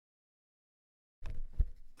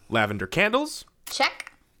Lavender candles.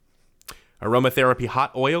 Check. Aromatherapy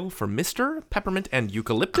hot oil for Mr. Peppermint and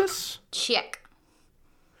Eucalyptus. Check.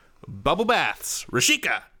 Bubble baths.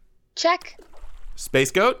 Rashika. Check.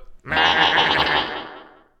 Space Goat.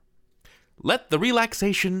 Let the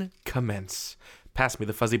relaxation commence. Pass me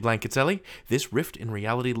the fuzzy blankets, Ellie. This rift in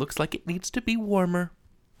reality looks like it needs to be warmer.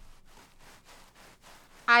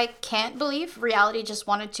 I can't believe reality just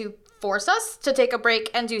wanted to force us to take a break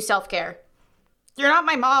and do self-care. You're not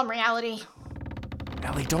my mom, reality.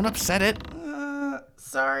 Ellie, don't upset it.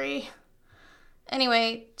 Sorry.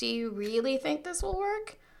 Anyway, do you really think this will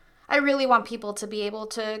work? I really want people to be able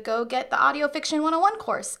to go get the Audio Fiction 101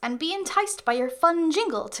 course and be enticed by your fun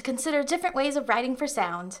jingle to consider different ways of writing for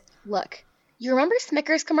sound. Look, you remember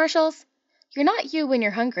Snickers commercials? You're not you when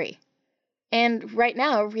you're hungry. And right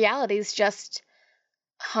now, reality's just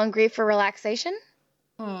hungry for relaxation?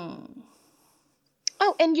 Oh,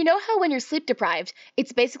 and you know how when you're sleep deprived,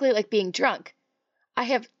 it's basically like being drunk? I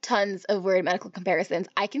have tons of weird medical comparisons.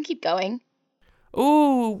 I can keep going.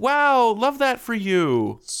 Ooh, wow, love that for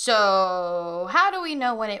you. So, how do we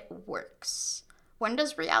know when it works? When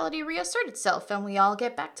does reality reassert itself and we all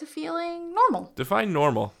get back to feeling normal? Define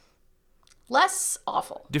normal. Less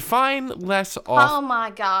awful. Define less awful. Oh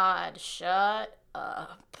my god, shut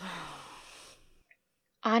up.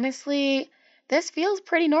 Honestly, this feels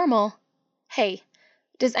pretty normal. Hey,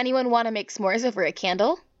 does anyone want to make s'mores over a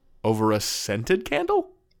candle? Over a scented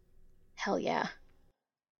candle? Hell yeah.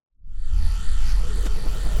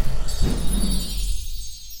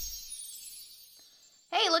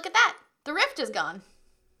 Hey, look at that. The rift is gone.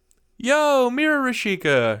 Yo, Mirror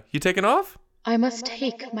Rashika, you taking off? I must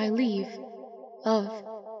take my leave of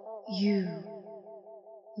you.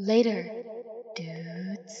 Later,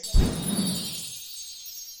 dudes.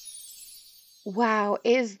 Wow,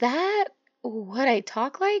 is that what I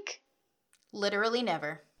talk like? Literally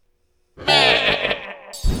never.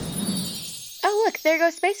 Oh, look, there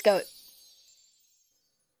goes Space Goat.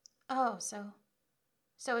 Oh, so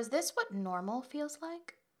is this what normal feels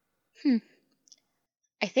like?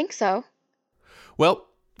 I think so. Well,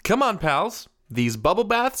 come on, pals. These bubble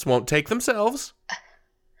baths won't take themselves.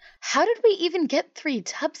 How did we even get 3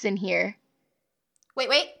 tubs in here?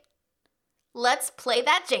 Wait. Let's play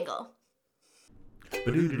that jingle.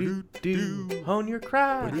 Ba-do-do-do-do, hone your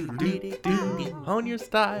craft. Ba-do-do-do-do, hone your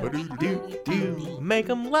style. Ba-do-do-do-do, make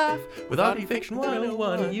 'em laugh. With Audio Fiction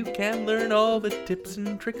 101, you can learn all the tips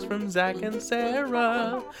and tricks from Zach and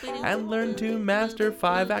Sarah. And learn to master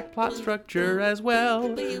 5-act plot structure as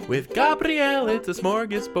well. With Gabrielle, it's a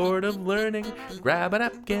smorgasbord of learning. Grab a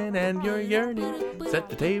napkin and you're yearning. Set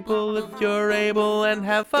the table if you're able and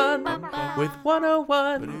have fun. With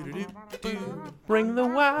 101, bring the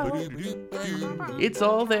wow. It's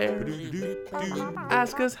all there.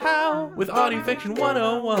 Ask us how with Audio Fiction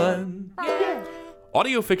 101.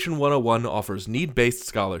 Audio Fiction 101 offers need-based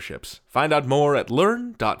scholarships. Find out more at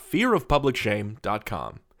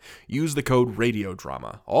learn.fearofpublicshame.com. Use the code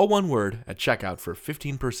RADIODRAMA, all one word, at checkout for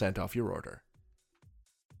 15% off your order.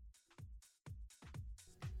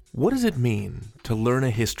 What does it mean to learn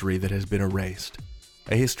a history that has been erased?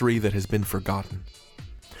 A history that has been forgotten?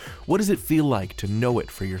 What does it feel like to know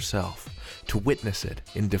it for yourself? To witness it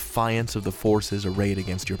in defiance of the forces arrayed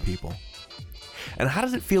against your people? And how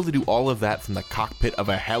does it feel to do all of that from the cockpit of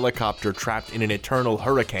a helicopter trapped in an eternal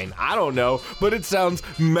hurricane? I don't know, but it sounds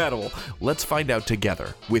metal. Let's find out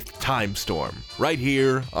together with Timestorm, right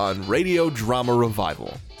here on Radio Drama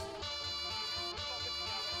Revival.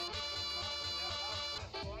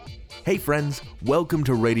 Hey friends, welcome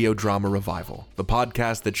to Radio Drama Revival, the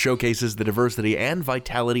podcast that showcases the diversity and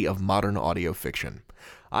vitality of modern audio fiction.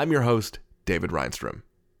 I'm your host, David Reinstrom.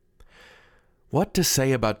 What to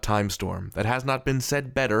say about Timestorm that has not been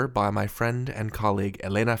said better by my friend and colleague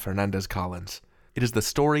Elena Fernandez-Collins? It is the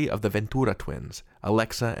story of the Ventura twins,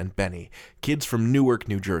 Alexa and Benny, kids from Newark,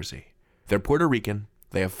 New Jersey. They're Puerto Rican,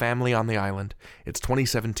 they have family on the island, it's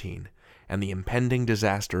 2017, and the impending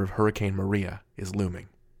disaster of Hurricane Maria is looming.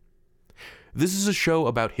 This is a show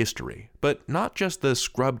about history, but not just the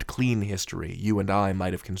scrubbed clean history you and I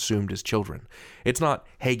might have consumed as children. It's not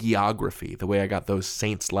hagiography, the way I got those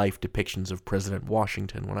Saints' Life depictions of President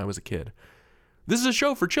Washington when I was a kid. This is a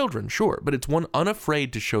show for children, sure, but it's one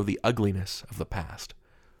unafraid to show the ugliness of the past.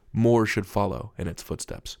 More should follow in its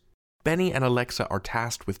footsteps. Benny and Alexa are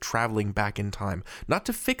tasked with traveling back in time, not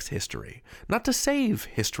to fix history, not to save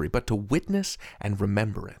history, but to witness and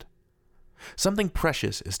remember it. Something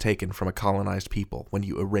precious is taken from a colonized people when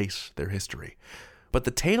you erase their history. But the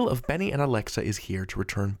tale of Benny and Alexa is here to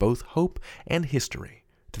return both hope and history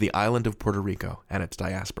to the island of Puerto Rico and its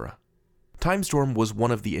diaspora. Timestorm was one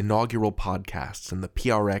of the inaugural podcasts in the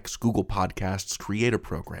PRX Google Podcasts Creator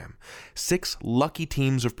Program. 6 lucky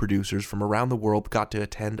teams of producers from around the world got to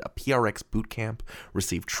attend a PRX bootcamp,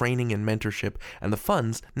 receive training and mentorship, and the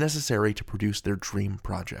funds necessary to produce their dream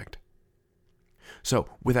project. So,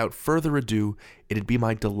 without further ado, it'd be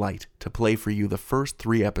my delight to play for you the first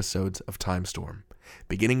 3 episodes of Timestorm,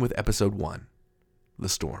 beginning with episode 1, The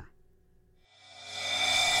Storm.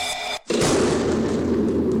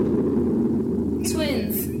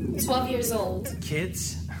 Twins, 12 years old.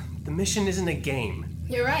 Kids, the mission isn't a game.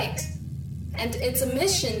 You're right. And it's a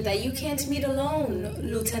mission that you can't meet alone,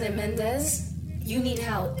 Lieutenant Mendez. You need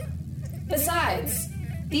help. Besides,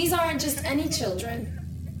 these aren't just any children.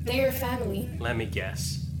 They're your family. Let me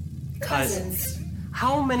guess. Cousins.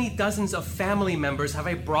 How many dozens of family members have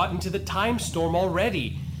I brought into the Timestorm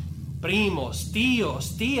already? Primos,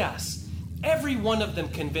 tios, tias. Every one of them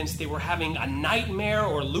convinced they were having a nightmare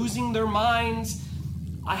or losing their minds.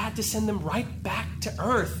 I had to send them right back to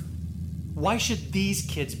Earth. Why should these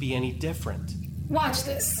kids be any different? Watch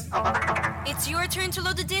this. It's your turn to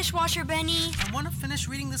load the dishwasher, Benny. I want to finish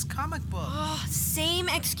reading this comic book. Oh, same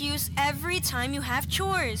excuse every time you have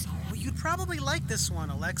chores. Well, you'd probably like this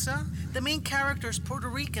one, Alexa. The main character's Puerto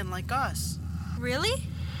Rican like us. Really?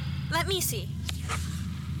 Let me see.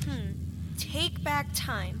 Take back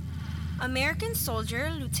time. American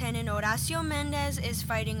soldier Lieutenant Horacio Mendez is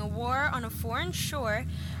fighting a war on a foreign shore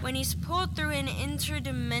when he's pulled through an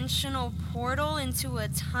interdimensional portal into a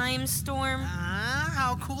time storm.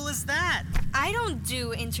 How cool is that? I don't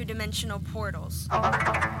do interdimensional portals.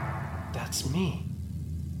 That's me.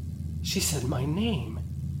 She said my name.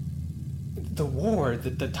 The war,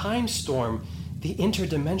 the time storm, the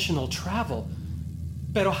interdimensional travel.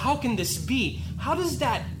 Pero how can this be? How does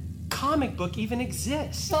that comic book even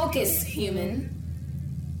exist? Focus, human.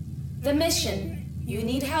 The mission. You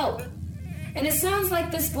need help. And it sounds like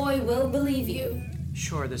this boy will believe you.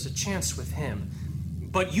 Sure, there's a chance with him.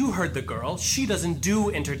 But you heard the girl. She doesn't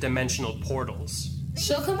do interdimensional portals.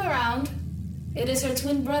 She'll come around. It is her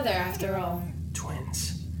twin brother, after all.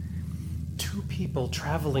 Twins. 2 people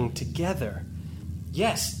traveling together.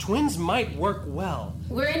 Yes, twins might work well.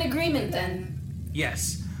 We're in agreement then.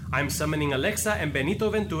 Yes, I'm summoning Alexa and Benito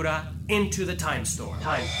Ventura into the Timestorm.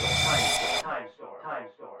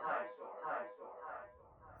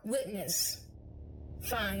 Witness.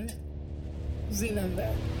 Find.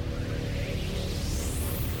 Remember.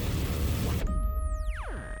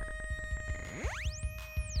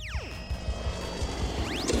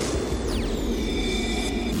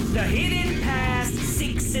 The hidden past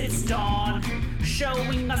seeks its dawn,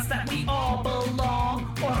 showing us that we all belong.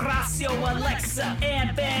 Horacio, Alexa,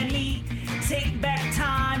 and Benny, take back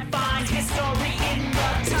time, find history in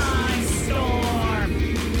the time storm.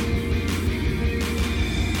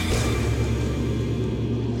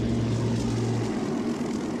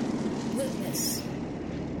 Witness.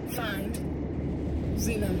 Find.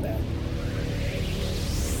 Remember.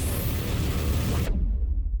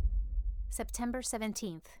 September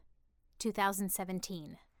 17th,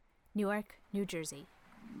 2017, Newark, New Jersey.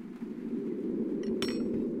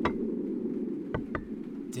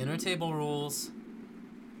 Dinner table rules.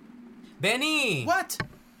 Benny! What?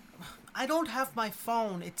 I don't have my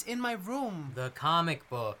phone. It's in my room. The comic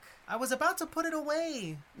book. I was about to put it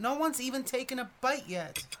away. No one's even taken a bite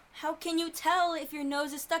yet. How can you tell if your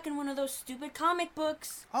nose is stuck in one of those stupid comic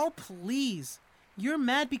books? Oh, please. You're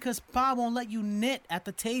mad because Pa won't let you knit at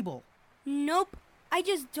the table. Nope. I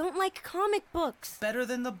just don't like comic books. Better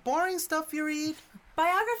than the boring stuff you read.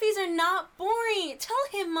 Biographies are not boring. Tell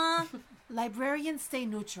him, Ma. Librarians stay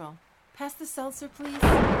neutral. Pass the seltzer, please.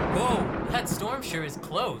 Whoa, that storm sure is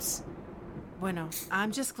close. Bueno,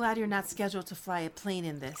 I'm just glad you're not scheduled to fly a plane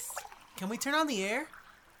in this. Can we turn on the air?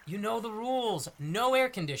 You know the rules. No air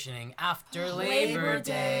conditioning after Labor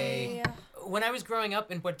Day. When I was growing up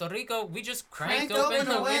in Puerto Rico, we just cranked open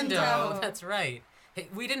the window. That's right. Hey,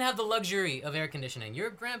 we didn't have the luxury of air conditioning. Your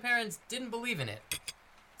grandparents didn't believe in it.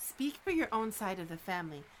 Speak for your own side of the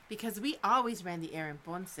family, because we always ran the air in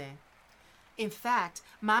Ponce. In fact,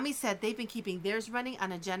 Mommy said they've been keeping theirs running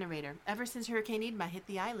on a generator ever since Hurricane Irma hit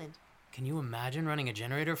the island. Can you imagine running a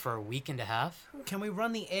generator for a week and a half? Can we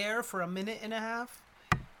run the air for a minute and a half?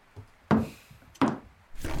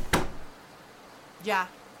 Yeah.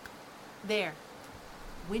 There.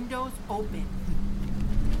 Windows open.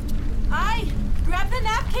 Ay! Grab the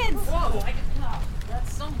napkins! Whoa!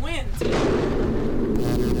 That's some wind.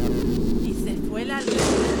 Y se fue la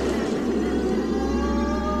luz.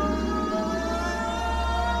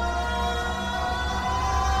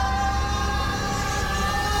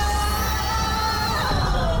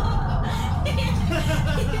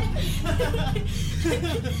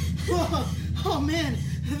 Oh man,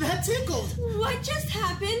 that tickled. What just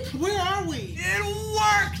happened? Where are we? It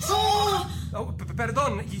worked! Oh,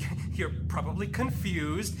 Perdón, you're probably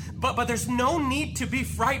confused, but there's no need to be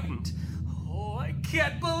frightened. Oh, I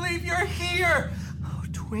can't believe you're here! Oh,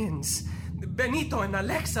 twins. Benito and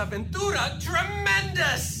Alexa Ventura,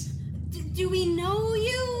 tremendous! Do we know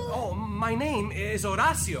you? Oh, my name is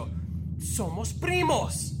Horacio. Somos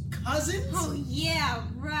primos. Cousins? Oh, yeah,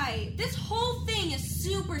 right. This whole thing is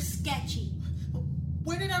super sketchy.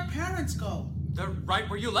 Where did our parents go? They're right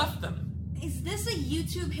where you left them. Is this a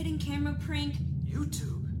YouTube hidden camera prank?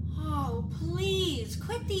 YouTube? Oh, please,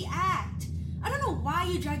 quit the act. I don't know why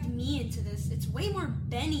you dragged me into this. It's way more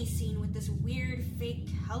Benny scene with this weird fake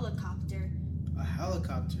helicopter. A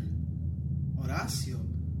helicopter? Horacio?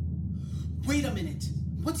 Wait a minute.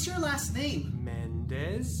 What's your last name?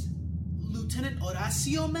 Mendez? Lieutenant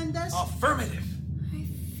Horacio Mendez? Affirmative. I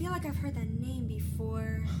feel like I've heard that name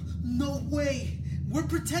before. No way. We're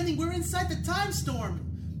pretending we're inside the Timestorm.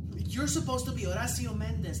 You're supposed to be Horacio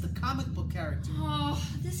Mendez, the comic book character. Oh,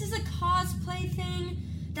 this is a cosplay thing?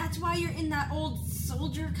 That's why you're in that old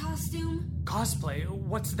soldier costume? Cosplay?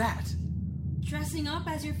 What's that? Dressing up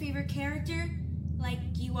as your favorite character? Like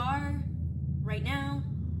you are right now?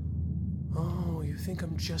 Oh, you think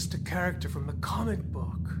I'm just a character from the comic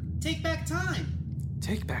book. Take back time.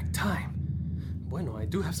 Take back time? Bueno, I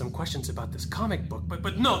do have some questions about this comic book,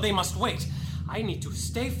 but no, they must wait. I need to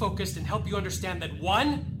stay focused and help you understand that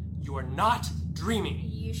 1, you are not dreaming.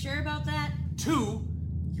 You sure about that? 2,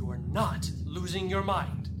 you are not losing your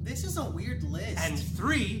mind. This is a weird list. And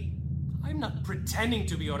 3, I'm not pretending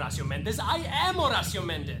to be Horacio Mendez. I am Horacio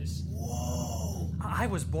Mendez. Whoa. I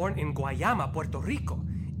was born in Guayama, Puerto Rico,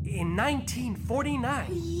 in 1949.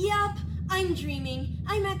 Yup, I'm dreaming.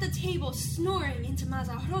 I'm at the table snoring into más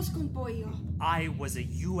arroz con pollo. I was a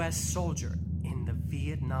U.S. soldier in the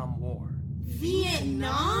Vietnam War.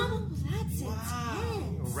 Vietnam? That's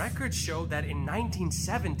intense. Records show that in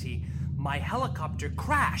 1970, my helicopter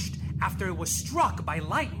crashed after it was struck by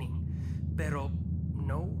lightning. Pero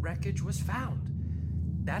no wreckage was found.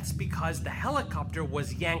 That's because the helicopter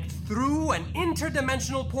was yanked through an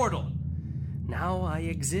interdimensional portal. Now I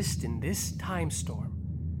exist in this time storm.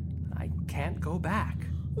 I can't go back.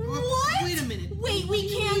 What? Wait a minute. Wait, we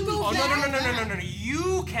can't go back. No.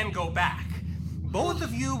 You can go back. Both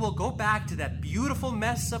of you will go back to that beautiful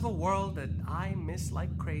mess of a world that I miss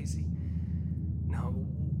like crazy. No,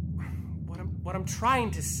 what I'm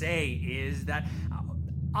trying to say is that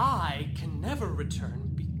I can never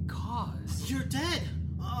return because... You're dead.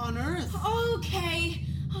 On Earth. Okay.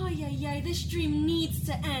 Oh, yeah, this dream needs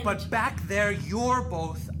to end. But back there, you're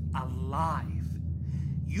both alive.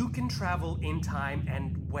 You can travel in time,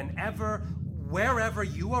 and wherever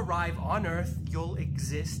you arrive on Earth, you'll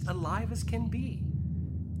exist alive as can be.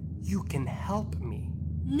 You can help me.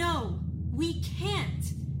 No, we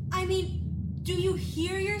can't. I mean, do you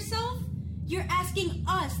hear yourself? You're asking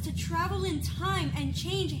us to travel in time and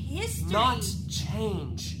change history. Not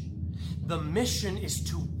change. The mission is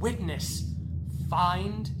to witness,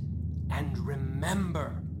 find, and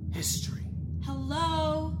remember history.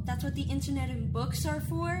 Hello? That's what the internet and books are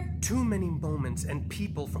for? Too many moments and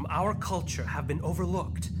people from our culture have been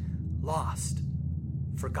overlooked, lost,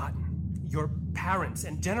 forgotten. Your parents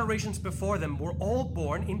and generations before them were all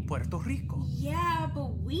born in Puerto Rico. Yeah,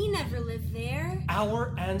 but we never lived there.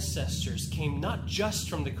 Our ancestors came not just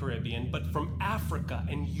from the Caribbean, but from Africa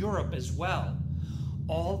and Europe as well.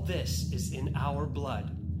 All this is in our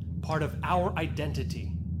blood, part of our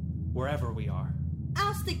identity, wherever we are.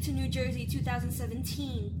 I'll stick to New Jersey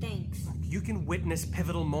 2017, thanks. You can witness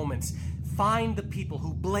pivotal moments, find the people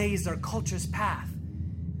who blaze our culture's path.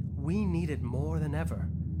 We need it more than ever.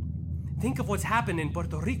 Think of what's happened in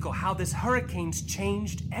Puerto Rico, how this hurricane's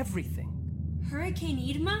changed everything. Hurricane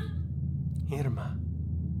Irma? Irma.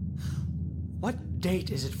 What date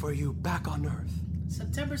is it for you back on Earth?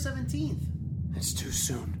 September 17th. It's too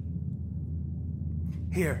soon.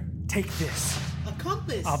 Here, take this. A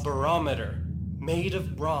compass. A barometer made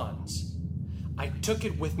of bronze. I took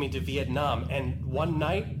it with me to Vietnam, and one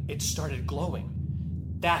night it started glowing.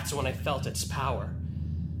 That's when I felt its power.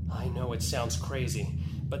 I know it sounds crazy,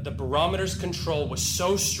 but the barometer's control was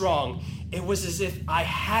so strong, it was as if I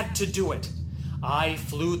had to do it. I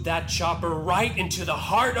flew that chopper right into the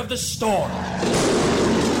heart of the storm.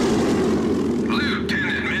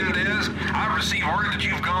 Lieutenant Mendez, I received word that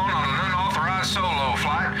you've gone on an unauthorized solo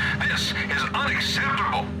flight. This is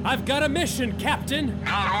unacceptable. I've got a mission, Captain.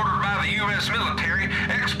 Not ordered by the U.S. military.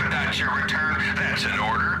 Expedite your return. That's an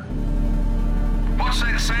order. What's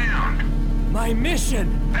that sound? My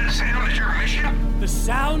mission. That sound is your mission? The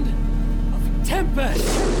sound of Tempest!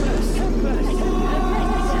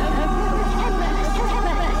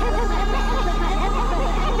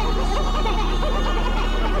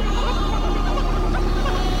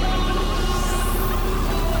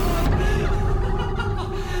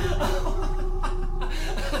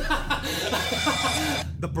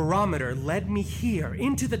 The barometer led me here,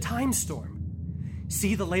 into the Timestorm.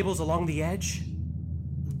 See the labels along the edge?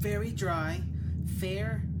 Very dry,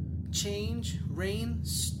 fair, change, rain,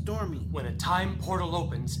 stormy. When a time portal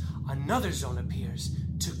opens, another zone appears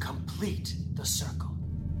to complete the circle.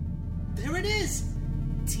 There it is!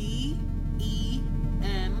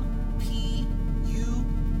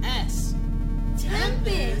 T-E-M-P-U-S.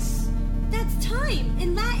 Tempest! That's time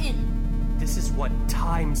in Latin. This is what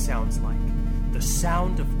time sounds like. The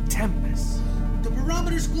sound of tempest. The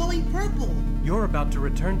barometer's glowing purple. You're about to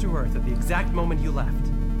return to Earth at the exact moment you left.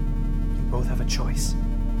 You both have a choice.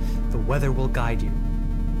 The weather will guide you.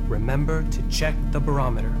 Remember to check the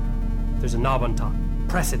barometer. There's a knob on top.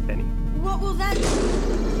 Press it, Benny. What will that do?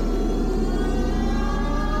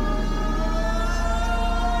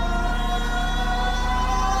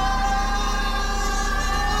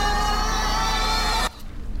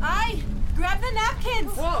 Grab the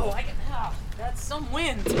napkins! Whoa, that's some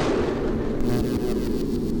wind.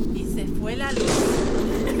 Y se fue la luz.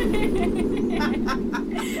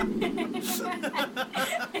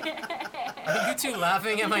 Are you two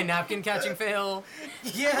laughing at my napkin catching fail?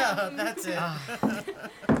 Yeah, that's it.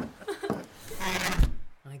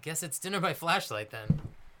 I guess it's dinner by flashlight then.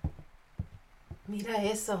 Mira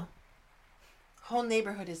eso. Whole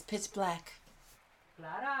neighborhood is pitch black.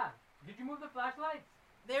 Clara, did you move the flashlights?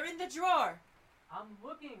 They're in the drawer. I'm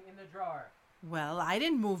looking in the drawer. Well, I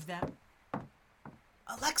didn't move them.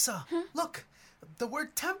 Alexa, look. The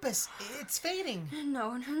word tempest, it's fading.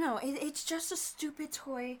 No. It's just a stupid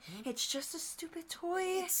toy. It's just a stupid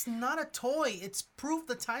toy. It's not a toy. It's proof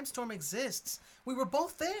the Timestorm exists. We were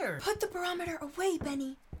both there. Put the barometer away,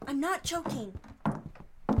 Benny. I'm not joking.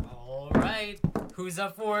 All right. Who's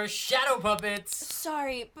up for shadow puppets?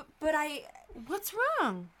 Sorry, but I... What's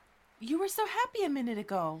wrong? You were so happy a minute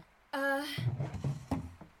ago. My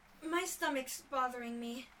stomach's bothering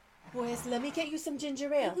me. Pues let me get you some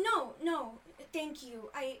ginger ale. No, thank you.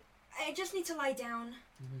 I just need to lie down.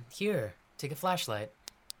 Here, take a flashlight.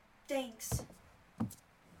 Thanks.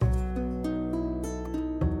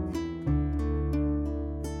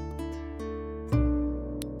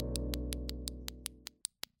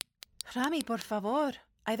 Rami, por favor.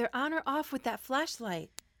 Either on or off with that flashlight.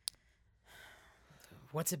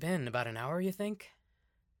 What's it been, about an hour, you think?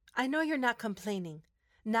 I know you're not complaining.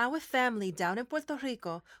 Now with family down in Puerto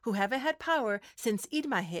Rico who haven't had power since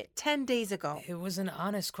Irma hit 10 days ago. It was an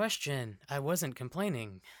honest question. I wasn't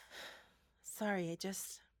complaining. Sorry, I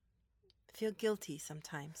just feel guilty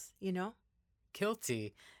sometimes, you know?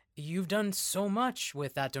 Guilty? You've done so much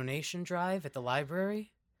with that donation drive at the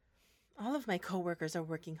library. All of my coworkers are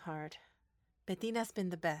working hard. Bettina's been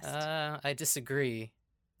the best. I disagree.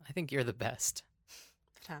 I think you're the best.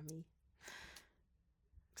 Rami.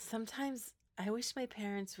 Sometimes I wish my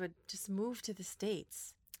parents would just move to the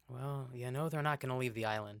States. Well, you know they're not going to leave the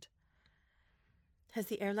island. Has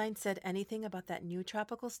the airline said anything about that new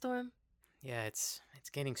tropical storm? Yeah, it's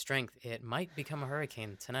gaining strength. It might become a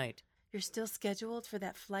hurricane tonight. You're still scheduled for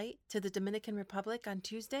that flight to the Dominican Republic on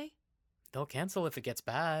Tuesday? They'll cancel if it gets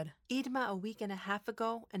bad. Irma a week and a half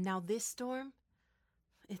ago, and now this storm?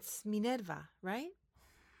 It's Minerva, right?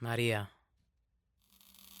 Maria.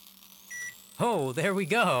 Oh, there we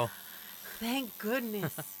go. Thank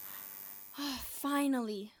goodness.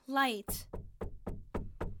 Finally, light.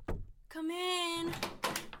 Come in.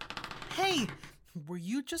 Hey, were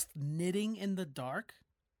you just knitting in the dark?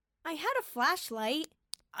 I had a flashlight.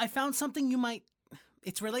 I found something you might...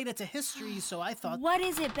 It's related to history, so I thought... What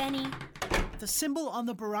is it, Benny? The symbol on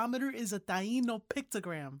the barometer is a Taino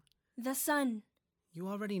pictogram. The sun. You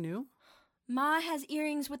already knew? Ma has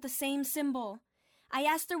earrings with the same symbol. I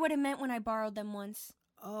asked her what it meant when I borrowed them once.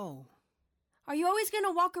 Oh. Are you always going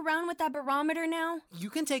to walk around with that barometer now? You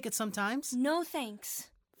can take it sometimes. No thanks.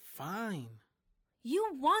 Fine.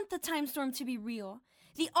 You want the Timestorm to be real.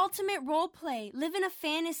 The ultimate role play. Live in a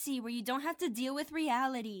fantasy where you don't have to deal with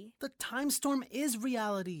reality. The Timestorm is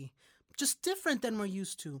reality. Just different than we're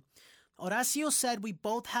used to. Horacio said we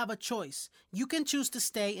both have a choice. You can choose to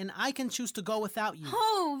stay and I can choose to go without you.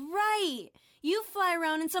 Oh, right. You fly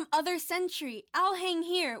around in some other century. I'll hang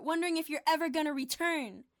here, wondering if you're ever gonna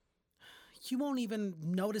return. You won't even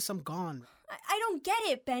notice I'm gone. I don't get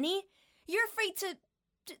it, Benny. You're afraid to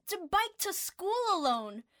bike to school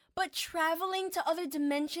alone. But traveling to other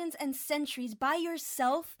dimensions and centuries by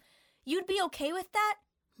yourself, you'd be okay with that?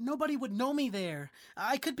 Nobody would know me there.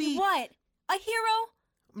 I could be... What? A hero?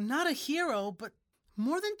 Not a hero, but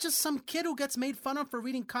more than just some kid who gets made fun of for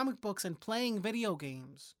reading comic books and playing video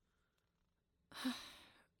games.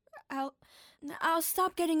 I'll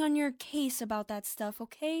stop getting on your case about that stuff,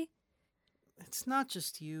 okay? It's not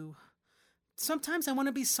just you. Sometimes I want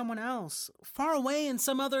to be someone else, far away in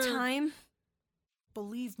some other... Time?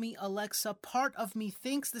 Believe me, Alexa, part of me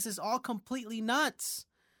thinks this is all completely nuts.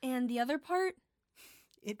 And the other part?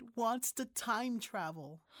 It wants to time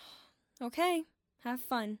travel. Okay, have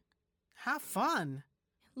fun. Have fun?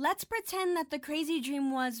 Let's pretend that the crazy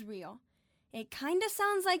dream was real. It kinda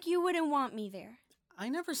sounds like you wouldn't want me there. I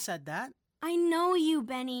never said that. I know you,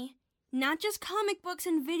 Benny. Not just comic books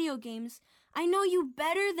and video games. I know you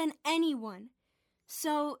better than anyone.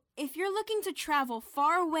 So, if you're looking to travel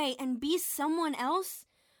far away and be someone else,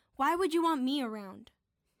 why would you want me around?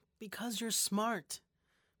 Because you're smart.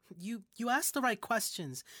 You ask the right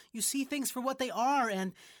questions. You see things for what they are,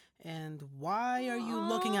 and why are you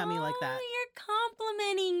looking at me like that? You're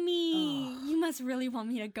complimenting me. You must really want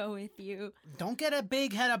me to go with you. Don't get a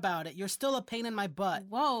big head about it. You're still a pain in my butt.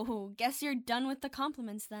 Whoa, guess you're done with the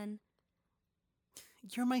compliments then.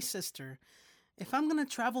 You're my sister. If I'm gonna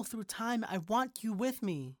travel through time, I want you with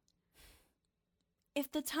me.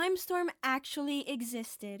 If the Timestorm actually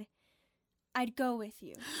existed, I'd go with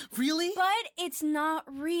you. Really? But it's not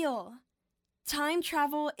real. Time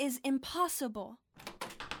travel is impossible.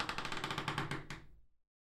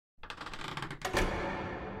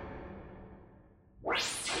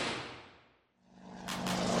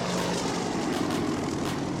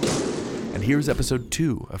 And here's episode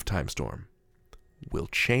 2 of Timestorm. Will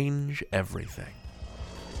change everything.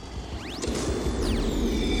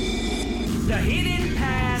 The hidden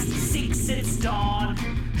past seeks its dawn,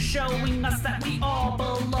 showing us that we all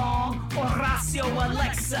belong. Horacio,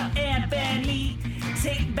 Alexa, and Benny,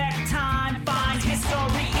 take back time, find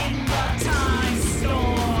history in the time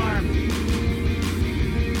storm.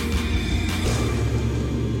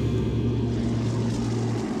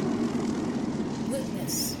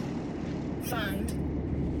 Witness. Find.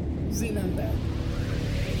 Remember.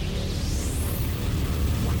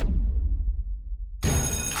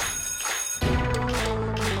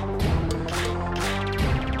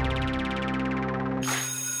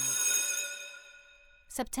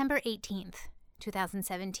 September 18th,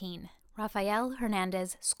 2017. Rafael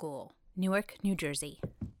Hernandez School, Newark, New Jersey.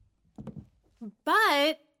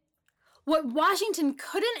 But what Washington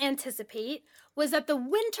couldn't anticipate was that the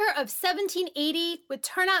winter of 1780 would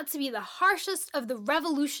turn out to be the harshest of the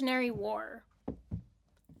Revolutionary War.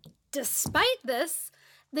 Despite this,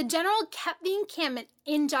 the general kept the encampment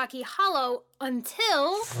in Jockey Hollow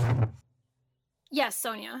until... Yes,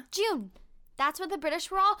 Sonia. June. That's where the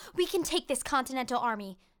British were all, we can take this Continental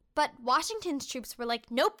Army. But Washington's troops were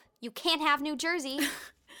like, nope, you can't have New Jersey.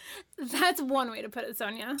 That's one way to put it,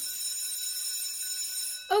 Sonia.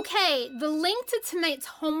 Okay, the link to tonight's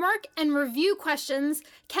homework and review questions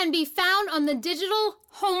can be found on the digital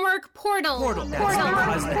homework portal. That's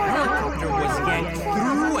because the helicopter was yanked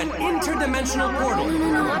through an interdimensional portal.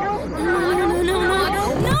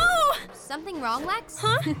 No! Something wrong, Lex?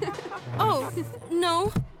 Huh? Oh,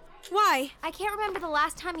 no. Why? I can't remember the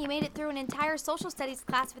last time you made it through an entire social studies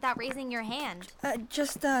class without raising your hand.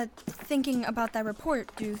 Just thinking about that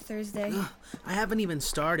report due Thursday. I haven't even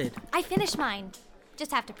started. I finished mine.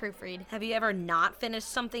 Just have to proofread. Have you ever not finished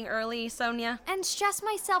something early, Sonia? And stress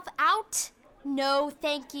myself out? No,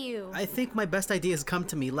 thank you. I think my best ideas come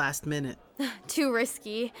to me last minute. Too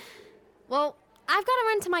risky. Well, I've got to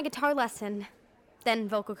run to my guitar lesson, then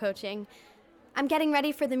vocal coaching. I'm getting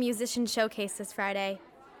ready for the musician showcase this Friday.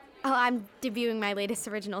 Oh, I'm debuting my latest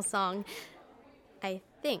original song, I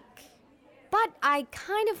think. But I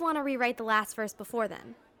kind of want to rewrite the last verse before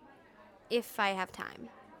then, if I have time.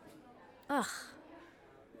 Ugh.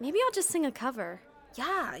 Maybe I'll just sing a cover.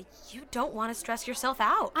 Yeah, you don't want to stress yourself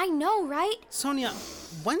out. I know, right? Sonia,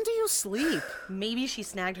 when do you sleep? Maybe she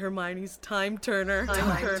snagged Hermione's time turner.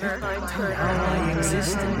 I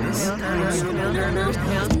exist in this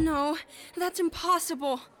time. No, that's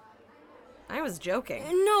impossible. I was joking.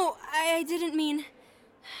 No, I didn't mean...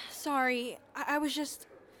 Sorry, I was just...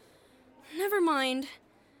 Never mind.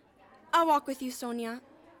 I'll walk with you, Sonia.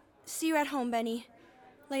 See you at home, Benny.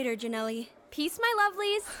 Later, Janelli. Peace, my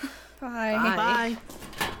lovelies. Bye. Bye.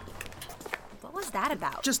 What was that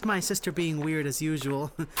about? Just my sister being weird as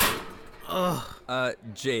usual. Ugh.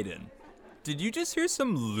 Jaden, Did you just hear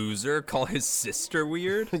some loser call his sister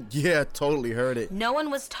weird? Yeah, totally heard it. No one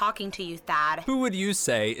was talking to you, Thad. Who would you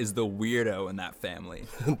say is the weirdo in that family?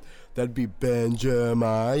 That'd be Ben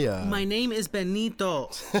Jeremiah. My name is Benito.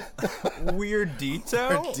 Weirdito?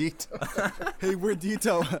 Weirdito. Hey,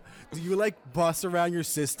 Weirdito, do you like boss around your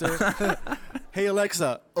sister? Hey,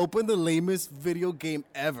 Alexa, open the lamest video game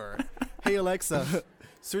ever. Hey, Alexa,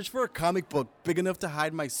 search for a comic book big enough to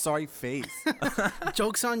hide my sorry face.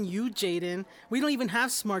 Joke's on you, Jaden. We don't even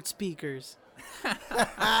have smart speakers.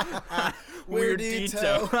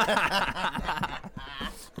 Weirdito.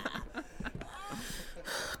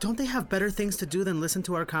 Don't they have better things to do than listen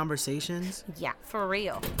to our conversations? Yeah, for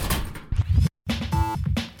real.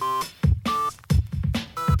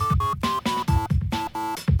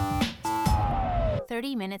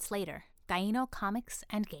 Minutes later, Dino Comics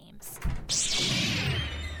and Games.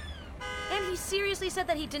 And he seriously said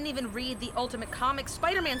that he didn't even read the Ultimate Comics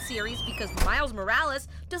Spider-Man series because Miles Morales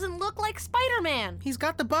doesn't look like Spider-Man. He's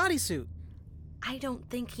got the bodysuit. I don't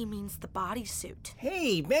think he means the bodysuit.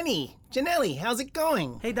 Hey, Benny, Janelli, how's it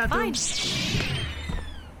going? Hey, Datu.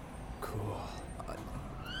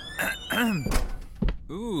 Fine.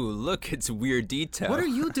 Ooh, look, it's Weirdito. What are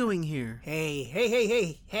you doing here?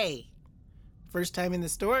 Hey. First time in the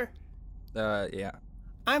store? Yeah.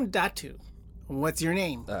 I'm Datu. What's your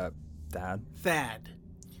name? Thad. Thad.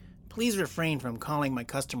 Please refrain from calling my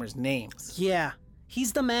customers names. Yeah,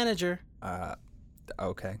 he's the manager.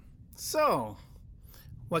 Okay. So,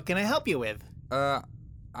 what can I help you with?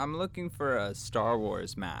 I'm looking for a Star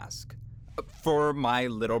Wars mask. For my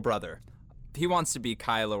little brother. He wants to be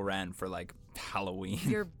Kylo Ren for, Halloween.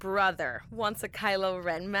 Your brother wants a Kylo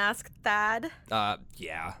Ren mask, Thad?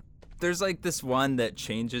 Yeah. There's, this one that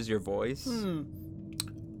changes your voice.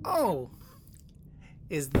 Oh.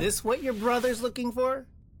 Is this what your brother's looking for?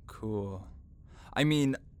 Cool. I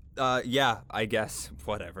mean, yeah, I guess.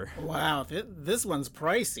 Whatever. Wow, this one's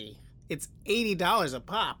pricey. It's $80 a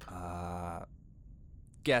pop.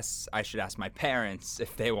 Guess I should ask my parents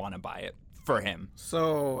if they want to buy it for him.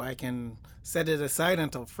 So I can set it aside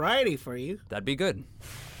until Friday for you. That'd be good.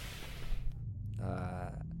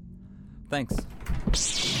 Thanks.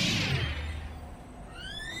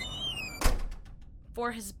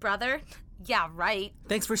 For his brother? Yeah, right.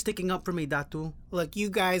 Thanks for sticking up for me, Datu. Look, you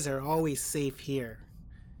guys are always safe here.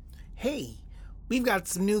 Hey, we've got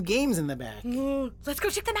some new games in the back. Let's go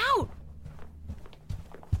check them out.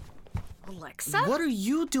 Alexa? What are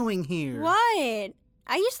you doing here? What?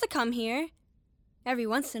 I used to come here. Every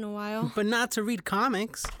once in a while. But not to read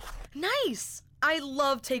comics. Nice. I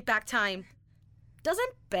love Take Back Time.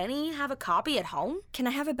 Doesn't Benny have a copy at home? Can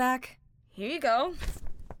I have it back? Here you go.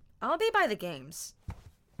 I'll be by the games.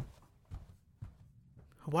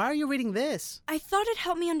 Why are you reading this? I thought it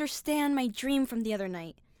helped me understand my dream from the other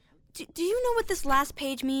night. Do you know what this last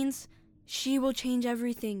page means? She will change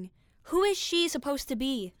everything. Who is she supposed to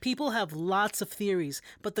be? People have lots of theories,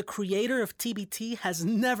 but the creator of TBT has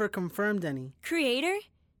never confirmed any. Creator?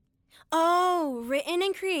 Oh, written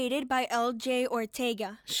and created by L.J.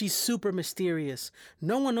 Ortega. She's super mysterious.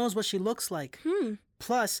 No one knows what she looks like.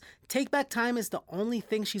 Plus, Take Back Time is the only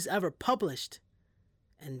thing she's ever published.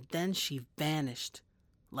 And then she vanished.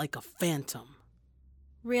 Like a phantom.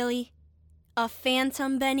 Really? A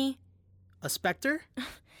phantom, Benny? A specter?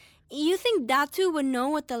 You think Datu would know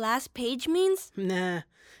what the last page means? Nah.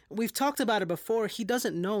 We've talked about it before. He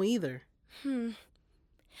doesn't know either.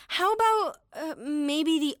 How about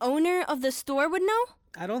maybe the owner of the store would know?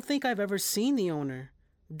 I don't think I've ever seen the owner.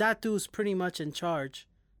 Datu's pretty much in charge.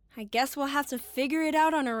 I guess we'll have to figure it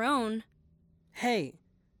out on our own. Hey,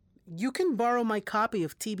 you can borrow my copy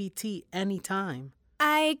of TBT anytime.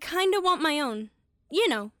 I kinda want my own. You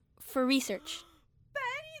know, for research.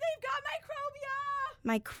 Benny, they've got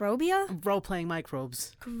Microbia? Role-playing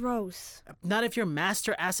microbes. Gross. Not if you're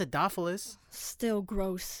Master Acidophilus. Still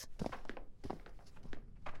gross.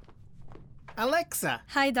 Alexa.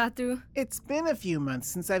 Hi, Datu. It's been a few months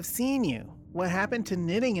since I've seen you. What happened to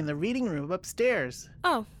knitting in the reading room upstairs?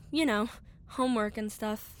 Oh, you know, homework and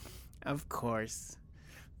stuff. Of course.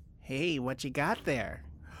 Hey, what you got there?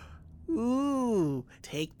 Ooh,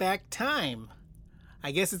 Take Back Time.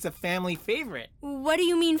 I guess it's a family favorite. What do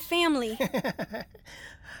you mean family?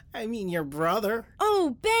 I mean your brother.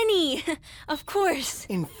 Oh, Benny! Of course.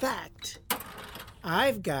 In fact,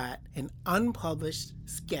 I've got an unpublished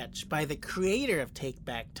sketch by the creator of Take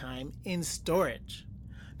Back Time in storage.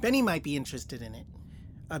 Benny might be interested in it.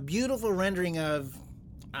 A beautiful rendering of,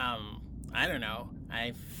 I don't know.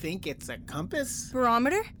 I think it's a compass?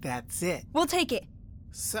 Barometer? That's it. We'll take it.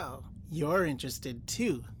 So, you're interested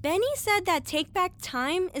too. Benny said that Take Back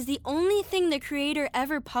Time is the only thing the creator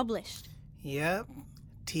ever published. Yep,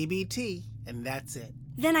 TBT, and that's it.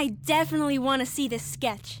 Then I definitely want to see this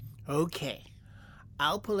sketch. Okay,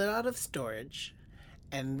 I'll pull it out of storage,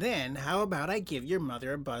 and then how about I give your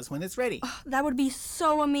mother a buzz when it's ready? Oh, that would be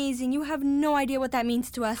so amazing. You have no idea what that means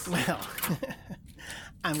to us. Well,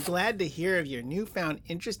 I'm glad to hear of your newfound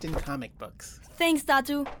interest in comic books. Thanks,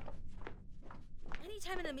 Datu.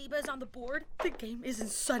 Anytime an amoeba is on the board, the game is in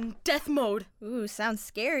sudden death mode. Ooh, sounds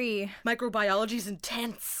scary. Microbiology's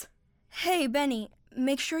intense. Hey, Benny,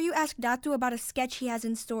 make sure you ask Datu about a sketch he has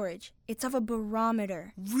in storage. It's of a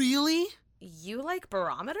barometer. Really? You like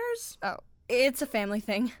barometers? Oh, it's a family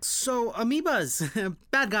thing. So, amoebas.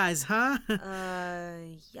 Bad guys, huh?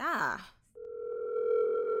 Yeah.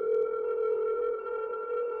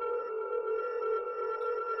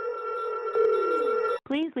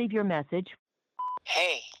 Please leave your message.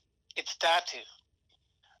 Hey, it's Datu.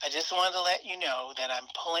 I just wanted to let you know that I'm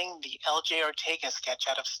pulling the LJ Ortega sketch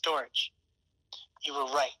out of storage. You were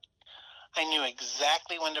right. I knew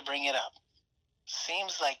exactly when to bring it up.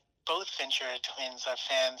 Seems like both Ventura twins are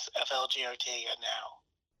fans of LJ Ortega now.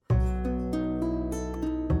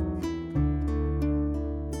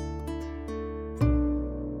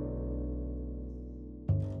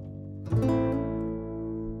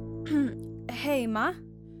 Hey, Ma.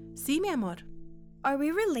 Sí, mi amor. Are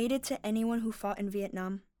we related to anyone who fought in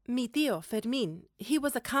Vietnam? Mi tío, Fermín. He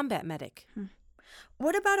was a combat medic.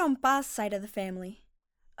 What about on Pa's side of the family?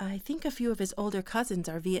 I think a few of his older cousins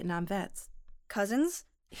are Vietnam vets. Cousins?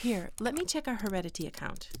 Here, let me check our heredity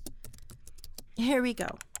account. Here we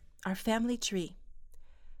go. Our family tree.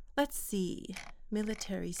 Let's see.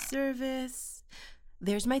 Military service.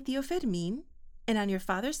 There's my tío Fermín. And on your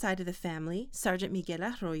father's side of the family, Sergeant Miguel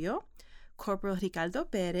Arroyo, Corporal Ricardo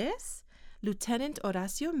Pérez, Lieutenant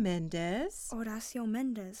Horacio Mendez. Horacio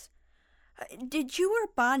Mendez. Did you or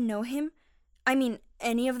Pa know him? I mean,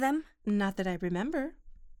 any of them? Not that I remember.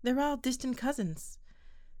 They're all distant cousins.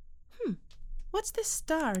 What's this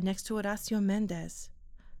star next to Horacio Mendez?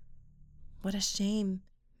 What a shame.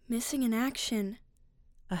 Missing in action.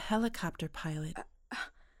 A helicopter pilot.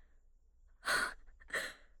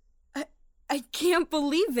 I can't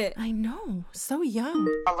believe it. I know. So young.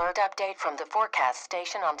 Alert update from the forecast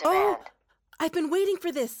station on demand. Oh, I've been waiting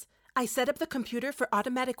for this. I set up the computer for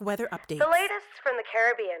automatic weather updates. The latest from the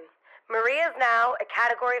Caribbean. Maria is now a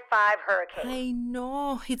Category 5 hurricane. I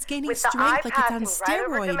know. It's gaining With the strength eye like it's on passing right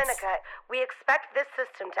over steroids. Dominica, we expect this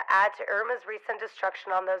system to add to Irma's recent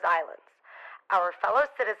destruction on those islands. Our fellow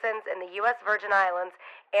citizens in the U.S. Virgin Islands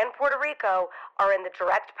and Puerto Rico are in the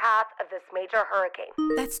direct path of this major hurricane.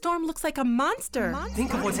 That storm looks like a monster.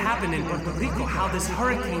 Think of what's happened in Puerto Rico, how this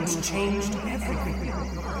hurricane's changed everything.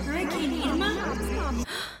 Hurricane Irma?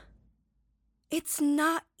 It's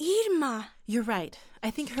not Irma. You're right. I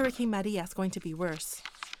think Hurricane Maria is going to be worse.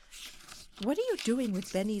 What are you doing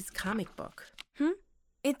with Benny's comic book?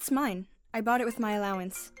 It's mine. I bought it with my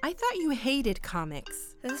allowance. I thought you hated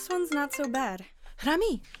comics. This one's not so bad.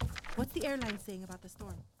 Rami, what's the airline saying about the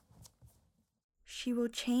storm? She will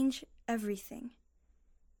change everything.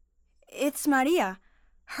 It's Maria.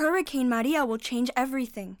 Hurricane Maria will change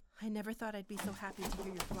everything. I never thought I'd be so happy to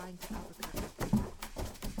hear you're flying to Albuquerque.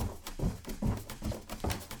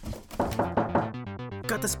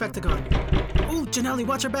 Got the Spectagon. Ooh, Janelli,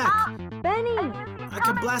 watch her back. Benny! I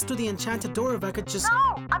could blast through the enchanted door if I could just...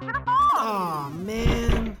 No! I'm gonna fall! Aw,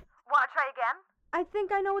 man. Want to try again? I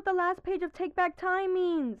think I know what the last page of Take Back Time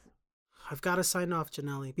means. I've got to sign off,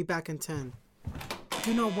 Janelli. Be back in 10.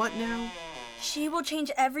 You know what now? She will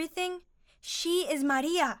change everything? She is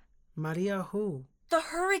Maria. Maria who? The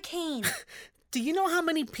hurricane. Do you know how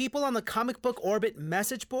many people on the comic book Orbit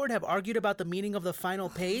message board have argued about the meaning of the final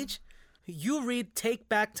page? You read Take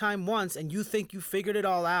Back Time once and you think you figured it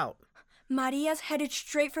all out. Maria's headed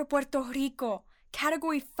straight for Puerto Rico.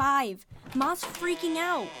 Category 5. Ma's freaking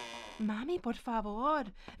out. Mami, por favor.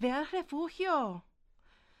 Ve al refugio.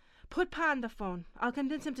 Put Pa on the phone. I'll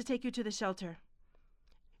convince him to take you to the shelter.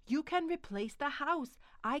 You can replace the house.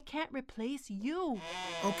 I can't replace you.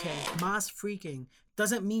 Okay, Ma's freaking.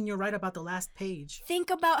 Doesn't mean you're right about the last page. Think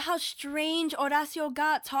about how strange Horacio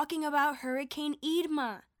got talking about Hurricane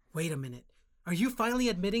Irma. Wait a minute. Are you finally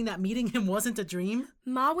admitting that meeting him wasn't a dream?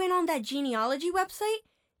 Ma went on that genealogy website,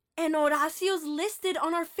 and Horacio's listed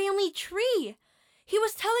on our family tree. He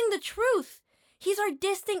was telling the truth. He's our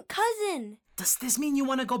distant cousin. Does this mean you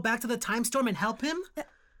want to go back to the Timestorm and help him?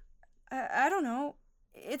 I don't know.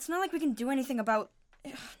 It's not like we can do anything about...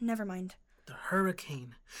 Never mind. The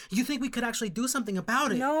hurricane. You think we could actually do something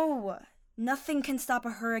about it? No. Nothing can stop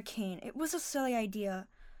a hurricane. It was a silly idea.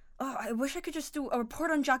 Oh, I wish I could just do a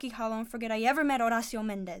report on Jockey Hollow and forget I ever met Horacio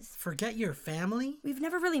Mendez. Forget your family? We've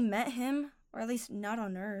never really met him, or at least not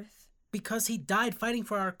on Earth. Because he died fighting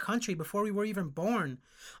for our country before we were even born.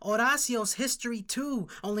 Horacio's history too,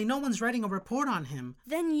 only no one's writing a report on him.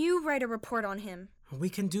 Then you write a report on him. We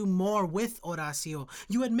can do more with Horacio.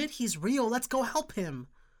 You admit he's real, let's go help him.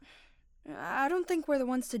 I don't think we're the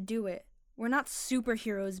ones to do it. We're not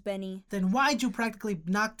superheroes, Benny. Then why'd you practically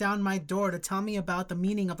knock down my door to tell me about the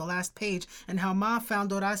meaning of the last page and how Ma found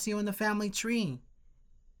Horacio in the family tree?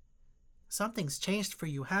 Something's changed for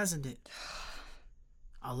you, hasn't it?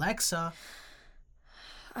 Alexa.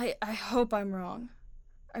 I hope I'm wrong.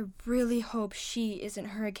 I really hope she isn't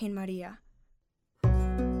Hurricane Maria.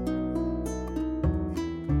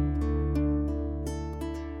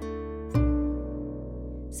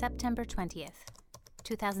 September 20th,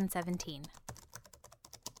 2017.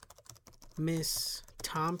 Miss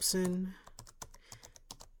Thompson,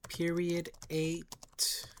 period 8,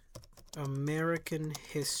 American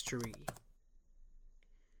history.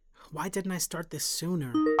 Why didn't I start this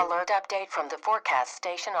sooner? Alert update from the forecast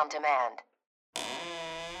station on demand.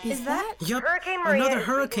 Is that? Yup, Hurricane Maria another is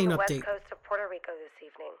hurricane leaving update. the west coast of Puerto Rico this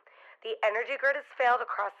evening. The energy grid has failed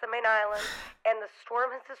across the main island, and the storm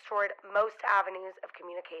has destroyed most avenues of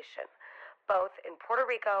communication, both in Puerto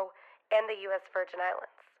Rico and the U.S. Virgin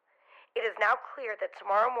Islands. It is now clear that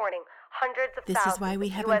tomorrow morning, hundreds of This thousands is why we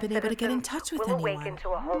of haven't US been able to get in citizens touch with will anyone. awaken to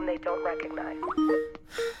a home they don't recognize.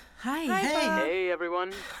 Hi. Hey,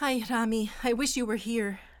 everyone. Hi, Rami. I wish you were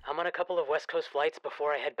here. I'm on a couple of West Coast flights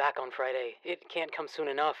before I head back on Friday. It can't come soon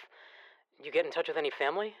enough. You get in touch with any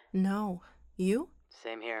family? No. You?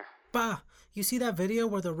 Same here. Bah, you see that video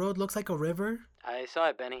where the road looks like a river? I saw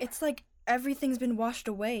it, Benny. It's like everything's been washed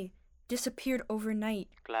away, disappeared overnight.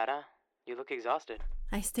 Clara, you look exhausted.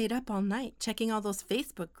 I stayed up all night checking all those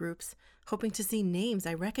Facebook groups, hoping to see names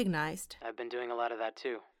I recognized. I've been doing a lot of that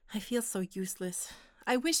too. I feel so useless.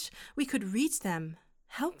 I wish we could reach them,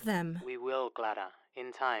 help them. We will, Clara,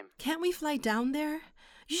 in time. Can't we fly down there?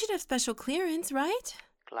 You should have special clearance, right?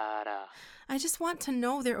 Clara. I just want to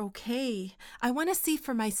know they're okay. I want to see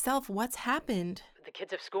for myself what's happened. The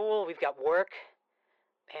kids have school, we've got work,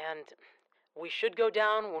 and we should go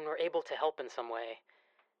down when we're able to help in some way.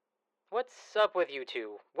 What's up with you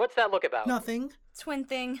two? What's that look about? Nothing. Twin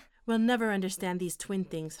thing. We'll never understand these twin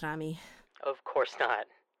things, Rami. Of course not.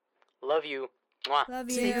 Love you. Mwah.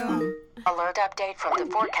 Love Safe you. home. Alert update from the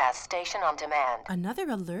forecast station on demand. Another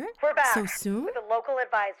alert? We're back So soon? with a local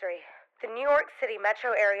advisory. The New York City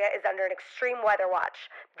metro area is under an extreme weather watch.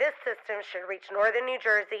 This system should reach northern New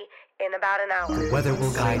Jersey in about an hour. The weather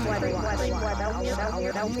will guide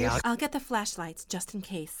you. I'll get the flashlights just in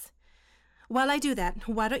case. While I do that,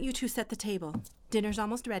 why don't you two set the table? Dinner's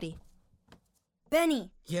almost ready.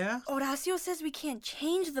 Benny. Yeah? Horacio says we can't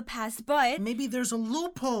change the past, but... Maybe there's a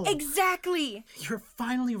loophole. Exactly! You're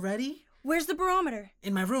finally ready? Where's the barometer?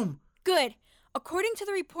 In my room. Good. According to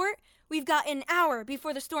the report, we've got an hour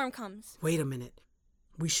before the storm comes. Wait a minute.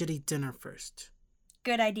 We should eat dinner first.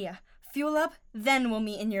 Good idea. Fuel up, then we'll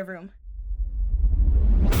meet in your room.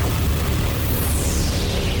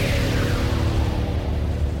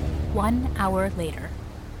 One hour later.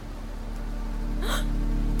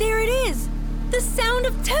 There it is! The sound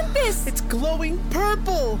of Tempest! It's glowing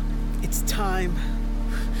purple! It's time.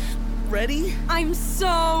 Ready? I'm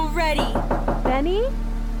so ready! Benny?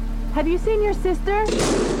 Have you seen your sister?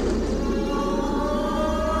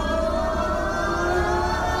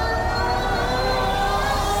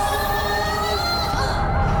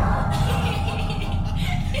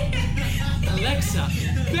 Alexa,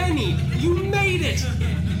 Benny, you made it!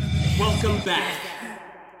 Welcome back.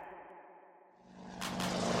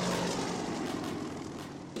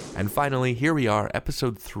 And finally, here we are,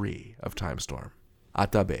 episode 3 of Timestorm,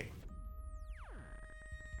 Atabey.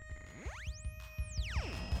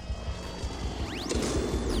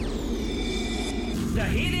 The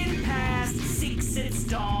hidden past seeks its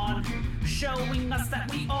dawn, showing us that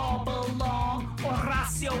we all belong.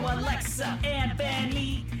 Horacio, Alexa, and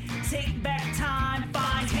Benny, take back time,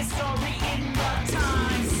 find history in the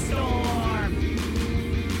time storm.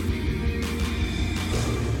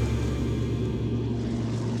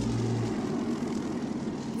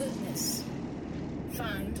 Witness.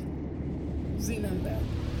 Find. Remember.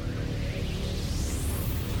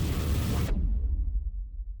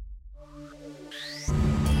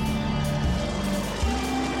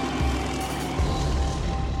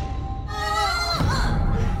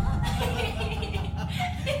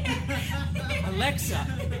 Alexa,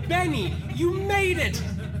 Benny, you made it!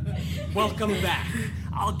 Welcome back.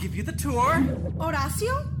 I'll give you the tour.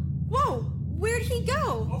 Horacio? Whoa, where'd he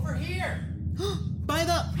go? Over here. by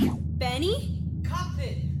the... Benny?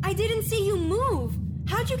 Cockpit. I didn't see you move.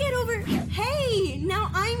 How'd you get over? Hey, now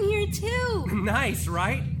I'm here too. Nice,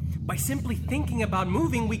 right? By simply thinking about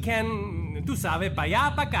moving, we can... Tú sabes, pa'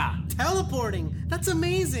 allá, pa' acá. Teleporting. That's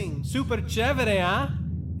amazing. Super chévere, huh?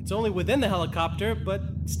 It's only within the helicopter, but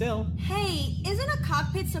still. Hey, isn't a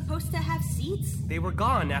cockpit supposed to have seats? They were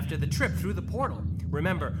gone after the trip through the portal.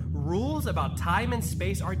 Remember, rules about time and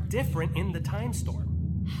space are different in the Timestorm.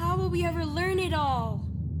 How will we ever learn it all?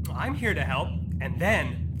 I'm here to help. And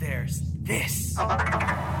then there's this.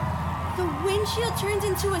 The windshield turns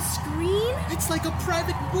into a screen? It's like a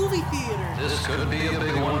private movie theater. This could be a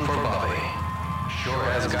big one for Bobby. Sure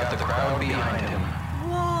has got the crowd behind him.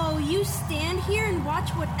 Whoa, you stand here and watch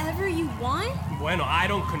whatever you want? Bueno, I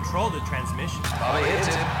don't control the transmission. Bobby hits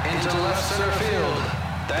it into left center field.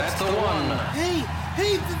 That's the one. Hey,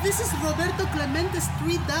 this is Roberto Clemente's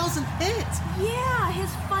 3,000th hit. Yeah,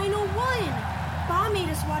 his final one. Bob made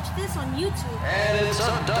us watch this on YouTube. And it's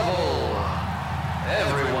a double.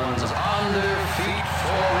 Everyone's on their feet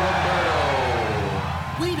for Roberto.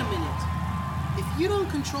 Wait a minute. If you don't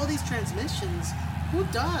control these transmissions, who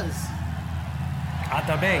does?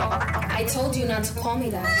 Atabey. I told you not to call me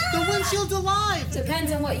that. The windshield's alive!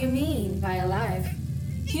 Depends on what you mean by alive.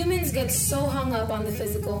 Humans get so hung up on the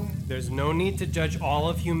physical. There's no need to judge all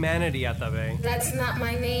of humanity, Atabey. That's not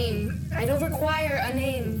my name. I don't require a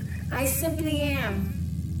name. I simply am.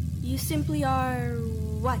 You simply are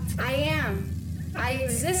what? I am. I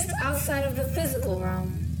exist outside of the physical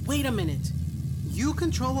realm. Wait a minute. You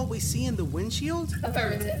control what we see in the windshield?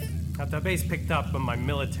 Affirmative. Atabey's picked up on my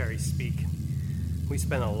military speak. We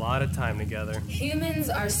spent a lot of time together. Humans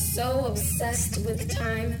are so obsessed with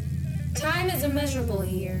time. Time is immeasurable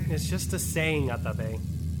here. It's just a saying, Atabey.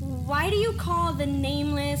 Why do you call the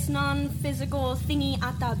nameless, non-physical thingy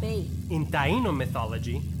Atabey? In Taino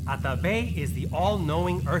mythology, Atabey is the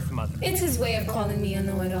all-knowing Earth Mother. It's his way of calling me a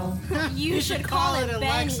know-it-all. You should call it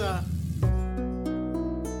Alexa.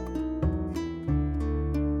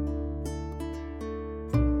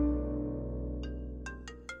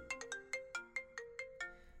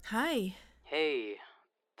 Hi. Hey,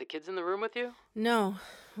 the kids in the room with you? No,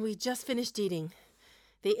 we just finished eating.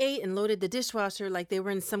 They ate and loaded the dishwasher like they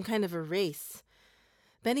were in some kind of a race.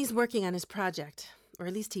 Benny's working on his project, or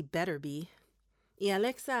at least he better be. Y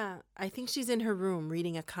Alexa, I think she's in her room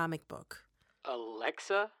reading a comic book.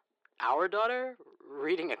 Alexa? Our daughter?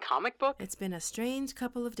 Reading a comic book? It's been a strange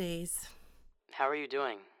couple of days. How are you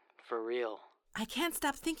doing? For real? I can't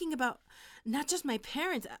stop thinking about not just my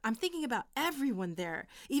parents. I'm thinking about everyone there,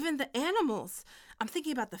 even the animals. I'm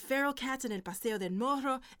thinking about the feral cats in El Paseo del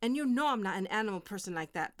Morro, and you know I'm not an animal person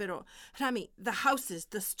like that. Pero, Rami, the houses,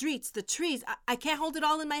 the streets, the trees, I can't hold it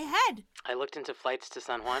all in my head. I looked into flights to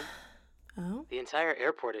San Juan. Oh? The entire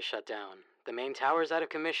airport is shut down. The main tower's out of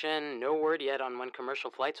commission. No word yet on when commercial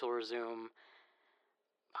flights will resume.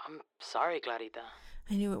 I'm sorry, Clarita.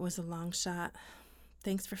 I knew it was a long shot.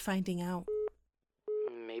 Thanks for finding out.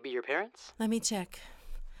 Maybe your parents? Let me check.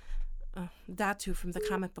 Datu from the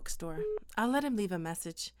comic book store. I'll let him leave a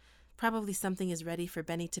message. Probably something is ready for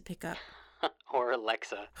Benny to pick up. Or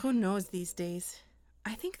Alexa. Who knows these days?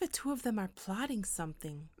 I think the two of them are plotting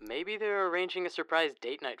something. Maybe they're arranging a surprise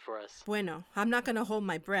date night for us. Bueno, I'm not gonna hold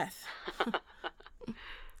my breath.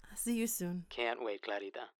 See you soon. Can't wait,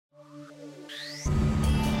 Clarita.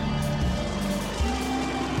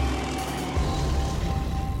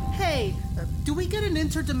 Hey, do we get an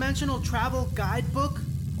interdimensional travel guidebook?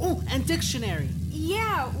 Oh, and dictionary.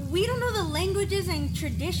 Yeah, we don't know the languages and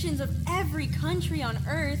traditions of every country on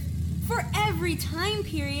Earth for every time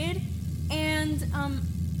period. And,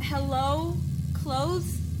 hello?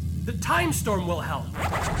 Clothes? The Timestorm will help.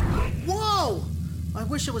 Whoa! I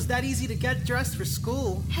wish it was that easy to get dressed for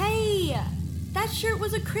school. Hey! That shirt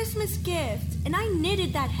was a Christmas gift, and I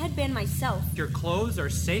knitted that headband myself. Your clothes are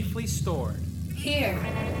safely stored. Here,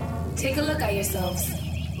 take a look at yourselves.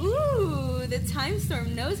 Ooh, the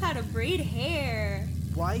Timestorm knows how to braid hair.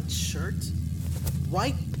 White shirt?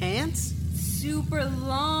 White pants? Super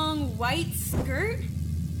long white skirt?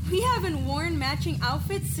 We haven't worn matching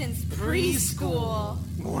outfits since preschool.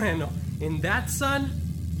 Bueno, in that, son,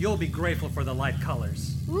 you'll be grateful for the light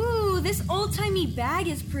colors. Ooh, this old-timey bag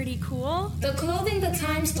is pretty cool. The clothing the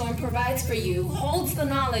Timestorm provides for you holds the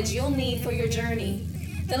knowledge you'll need for your journey.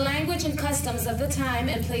 The language and customs of the time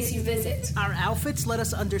and place you visit. Our outfits let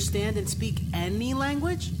us understand and speak any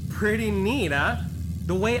language? Pretty neat, huh?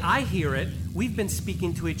 The way I hear it, we've been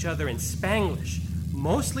speaking to each other in Spanglish.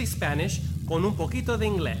 Mostly Spanish, con un poquito de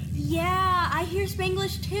inglés. Yeah, I hear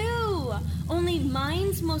Spanglish too. Only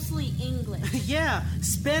mine's mostly English. Yeah,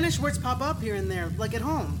 Spanish words pop up here and there, like at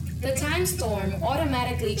home. The Timestorm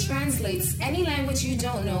automatically translates any language you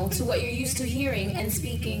don't know to what you're used to hearing and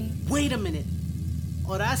speaking. Wait a minute.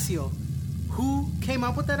 Horacio, who came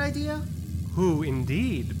up with that idea? Who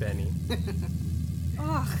indeed, Benny?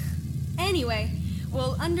 Ugh. Anyway,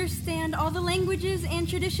 we'll understand all the languages and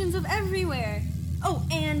traditions of everywhere. Oh,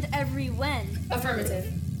 and everywhen.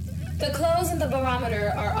 Affirmative. The clothes and the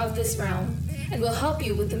barometer are of this realm and will help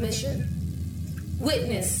you with the mission.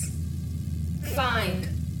 Witness. Find.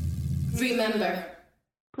 Remember.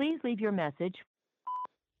 Please leave your message.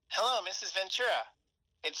 Hello, Mrs. Ventura.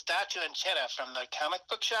 It's Datu and Chetta from the comic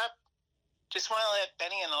book shop. Just want to let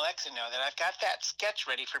Benny and Alexa know that I've got that sketch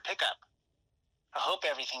ready for pickup. I hope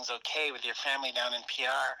everything's okay with your family down in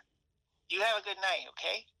PR. You have a good night,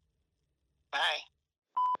 okay? Bye.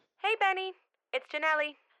 Hey, Benny. It's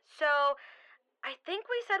Janelli. So, I think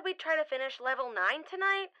we said we'd try to finish level 9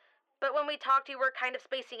 tonight, but when we talked, you were kind of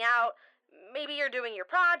spacing out. Maybe you're doing your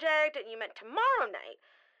project and you meant tomorrow night.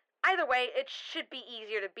 Either way, it should be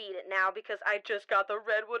easier to beat it now because I just got the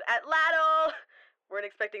Redwood Atlatl. Weren't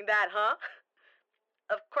expecting that, huh?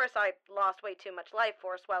 Of course, I lost way too much life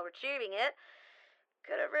force while retrieving it.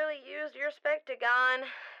 Could have really used your Spectagon.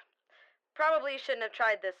 Probably shouldn't have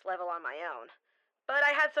tried this level on my own. But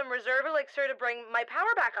I had some reserve elixir to bring my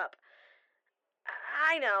power back up.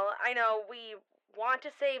 I know, we want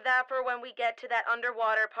to save that for when we get to that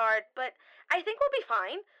underwater part, but I think we'll be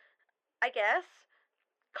fine. I guess.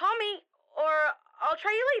 Call me, or I'll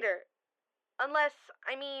try you later. Unless,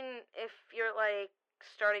 if you're,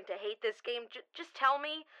 starting to hate this game, just tell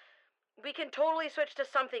me. We can totally switch to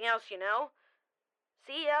something else, you know?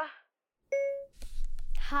 See ya.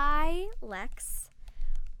 Hi, Lex.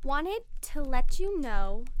 Wanted to let you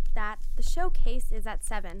know that the showcase is at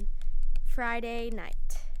 7, Friday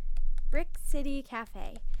night. Brick City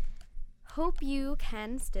Cafe. Hope you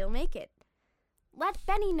can still make it. Let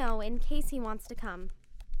Benny know in case he wants to come.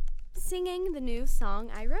 Singing the new song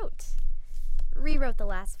I wrote. Rewrote the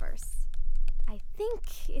last verse. I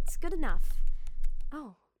think it's good enough.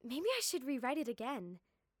 Oh, maybe I should rewrite it again.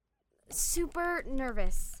 Super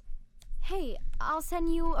nervous. Hey, I'll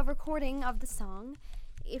send you a recording of the song.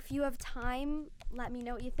 If you have time, let me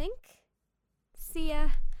know what you think. See ya.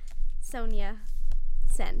 Sonia.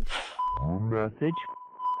 Send. Message.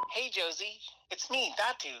 Hey, Josie. It's me,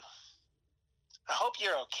 Datu. I hope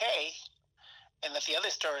you're okay. And that the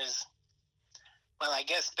other store is... Well, I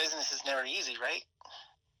guess business is never easy, right?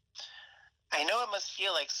 I know it must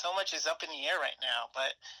feel like so much is up in the air right now,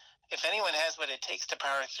 but if anyone has what it takes to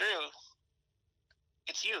power through,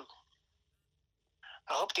 it's you.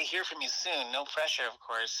 I hope to hear from you soon. No pressure, of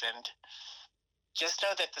course, and just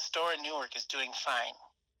know that the store in Newark is doing fine.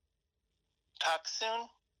 Talk soon?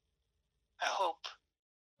 I hope.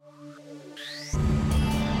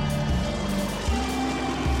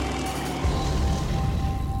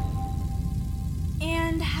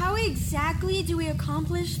 And how exactly do we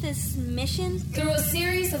accomplish this mission? Through a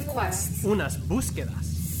series of quests. Unas búsquedas.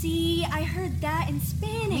 See, I heard that in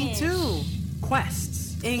Spanish. Me too. Quests.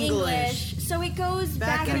 English. So it goes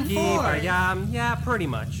back and Aquí, forth. yeah, pretty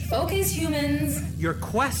much. Focus, humans. Your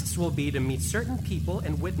quests will be to meet certain people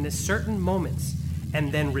and witness certain moments,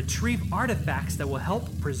 and then retrieve artifacts that will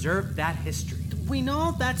help preserve that history. We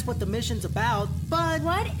know that's what the mission's about, but...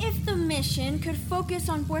 What if the mission could focus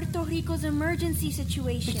on Puerto Rico's emergency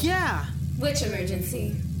situation? Yeah. Which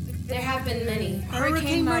emergency? There have been many.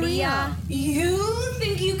 Hurricane Maria. You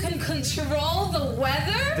think you can control the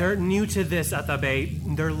weather? They're new to this,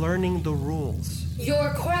 Atabey. They're learning the rules.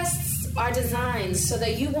 Your quests are designed so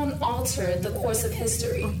that you won't alter the course of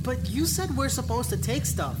history. But you said we're supposed to take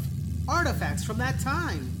stuff. Artifacts from that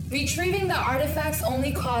time. Retrieving the artifacts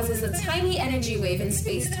only causes a tiny energy wave in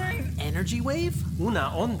space-time. Energy wave?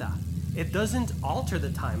 Una onda. It doesn't alter the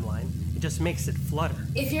timeline. It just makes it flutter.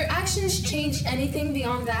 If your actions change anything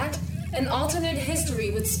beyond that, an alternate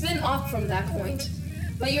history would spin off from that point.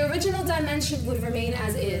 But your original dimension would remain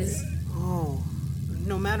as is. Oh,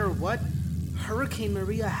 no matter what, Hurricane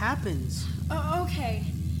Maria happens. Okay,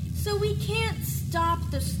 so we can't stop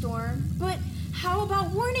the storm, but how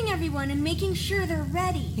about warning everyone and making sure they're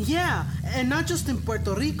ready? Yeah, and not just in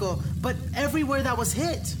Puerto Rico, but everywhere that was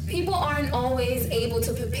hit. People aren't always able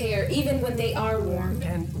to prepare, even when they are warned.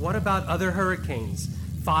 And what about other hurricanes?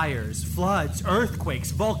 Fires, floods,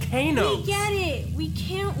 earthquakes, volcanoes. We get it. We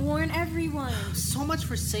can't warn everyone. So much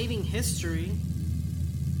for saving history.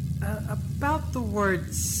 About the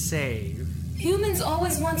word save. Humans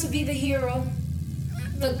always want to be the hero.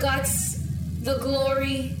 The guts, the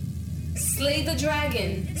glory. slay the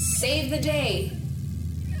dragon, save the day.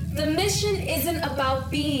 The mission isn't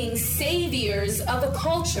about being saviors of a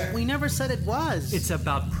culture. We never said it was. It's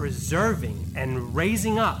about preserving and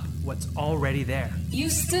raising up what's already there. You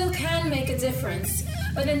still can make a difference,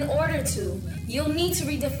 but in order to, you'll need to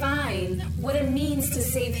redefine what it means to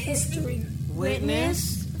save history.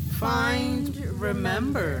 Witness, find,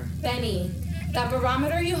 remember. Benny, that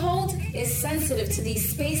barometer you hold is sensitive to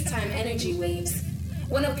these space-time energy waves.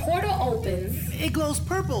 When a portal opens, it glows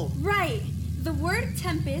purple. Right. The word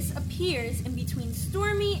tempest appears in between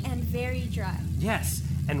stormy and very dry. Yes,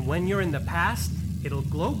 and when you're in the past, it'll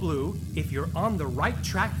glow blue if you're on the right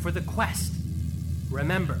track for the quest.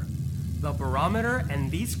 Remember, the barometer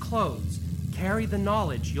and these clothes carry the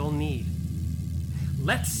knowledge you'll need.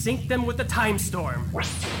 Let's sink them with the Timestorm.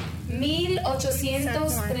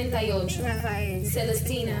 1838.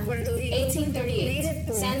 Celestina,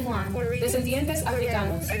 1838. San Juan. Descendientes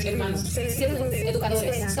africanos, hermanos, citizens,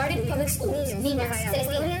 educadores, started public schools, niñas,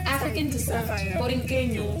 Celestina, African descent,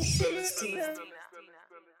 borinqueño, Celestina.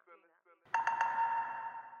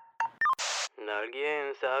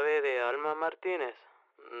 ¿Alguien sabe de Alma Martínez?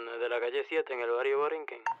 De la calle 7 en el barrio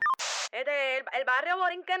Borinquen. El barrio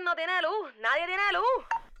Borinquen no tiene luz. Nadie tiene luz.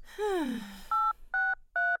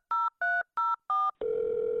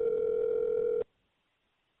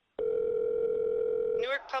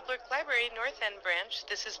 Newark Public Library, North End Branch.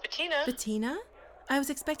 This is Bettina. Bettina? I was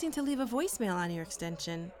expecting to leave a voicemail on your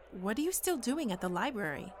extension. What are you still doing at the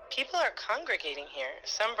library? People are congregating here.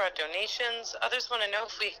 Some brought donations. Others want to know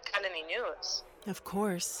if we got any news. Of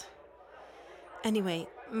course. Anyway,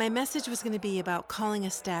 my message was going to be about calling a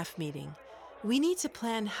staff meeting. We need to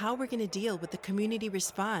plan how we're going to deal with the community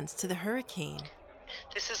response to the hurricane.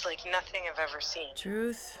 This is like nothing I've ever seen.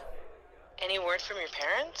 Truth. Any word from your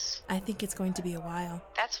parents? I think it's going to be a while.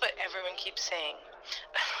 That's what everyone keeps saying.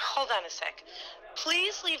 Hold on a sec.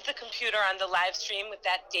 Please leave the computer on the live stream with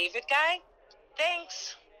that David guy.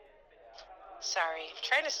 Thanks. Sorry,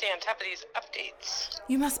 trying to stay on top of these updates.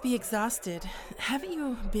 You must be exhausted. Haven't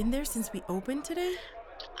you been there since we opened today?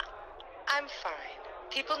 I'm fine.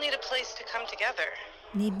 People need a place to come together.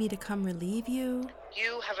 Need me to come relieve you?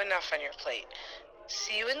 You have enough on your plate.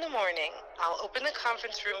 See you in the morning. I'll open the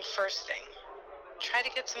conference room first thing. Try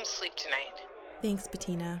to get some sleep tonight. Thanks,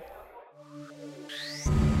 Bettina.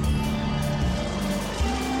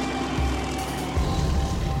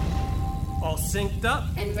 All synced up?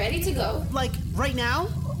 And ready to go. Like, right now?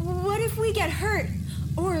 What if we get hurt?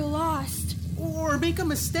 Or lost? Or make a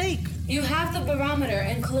mistake? You have the barometer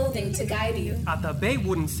and clothing to guide you. Atabey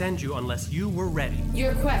wouldn't send you unless you were ready.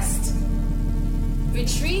 Your quest.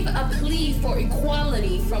 Retrieve a plea for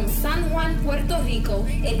equality from San Juan, Puerto Rico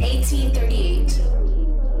in 1838.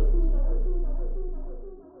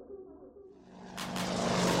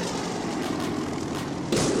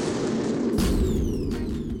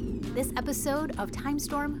 This episode of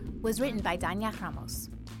Timestorm was written by Danya Ramos.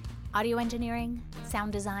 Audio engineering,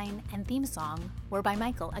 sound design, and theme song were by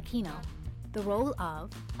Michael Aquino. The role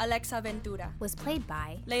of Alexa Ventura was played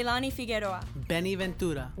by Leilani Figueroa. Benny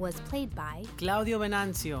Ventura was played by Claudio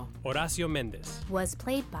Venancio. Horacio Mendez was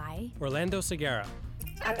played by Orlando Segura.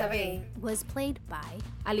 Atabey was played by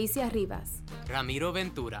Alicia Rivas. Ramiro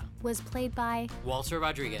Ventura was played by Walter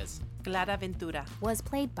Rodriguez. Clara Ventura was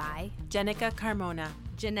played by Jenica Carmona.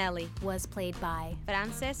 Janelli was played by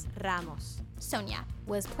Frances Ramos. Sonia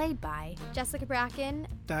was played by Jessica Bracken.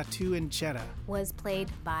 Datu and Cheddar was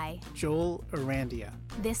played by Joel Arandia.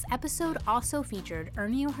 This episode also featured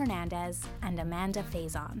Ernio Hernandez and Amanda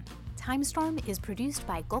Faison. Timestorm is produced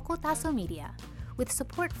by Gokotaso Media with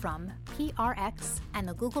support from PRX and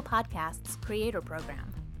the Google Podcasts Creator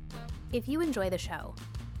Program. If you enjoy the show,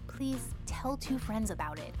 please tell 2 friends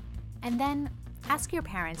about it. And then ask your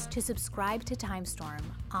parents to subscribe to Timestorm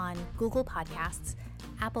on Google Podcasts,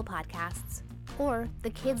 Apple Podcasts, or the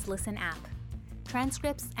Kids Listen app.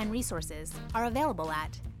 Transcripts and resources are available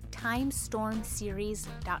at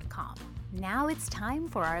timestormseries.com. Now it's time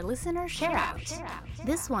for our listener share-out.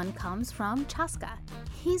 This one comes from Chaska.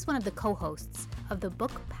 He's one of the co-hosts of the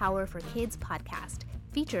Book Power for Kids podcast,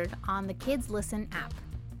 featured on the Kids Listen app.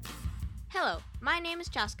 Hello, my name is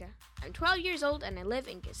Chaska. I'm 12 years old and I live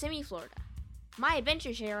in Kissimmee, Florida. My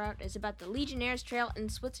adventure share-out is about the Legionnaires' Trail in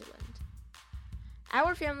Switzerland.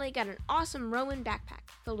 Our family got an awesome Roman backpack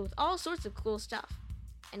filled with all sorts of cool stuff,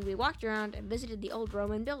 and we walked around and visited the old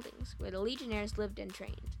Roman buildings where the Legionnaires lived and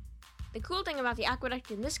trained. The cool thing about the aqueduct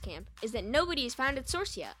in this camp is that nobody has found its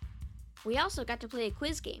source yet. We also got to play a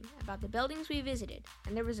quiz game about the buildings we visited,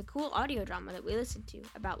 and there was a cool audio drama that we listened to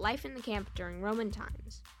about life in the camp during Roman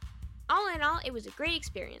times. All in all, it was a great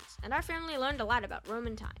experience, and our family learned a lot about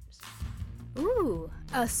Roman times. Ooh,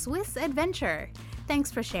 a Swiss adventure.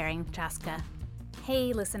 Thanks for sharing, Chaska.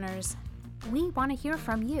 Hey, listeners, we want to hear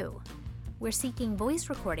from you. We're seeking voice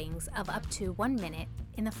recordings of up to 1 minute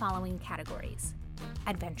in the following categories: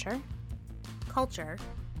 adventure, culture,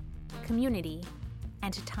 community,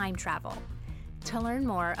 and time travel. To learn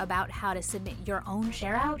more about how to submit your own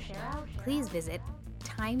share-out, please visit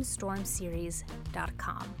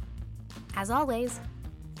timestormseries.com. As always,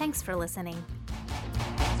 thanks for listening.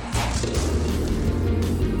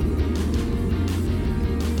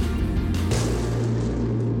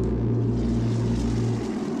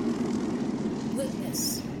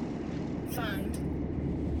 Witness. Find.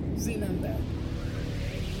 Remember.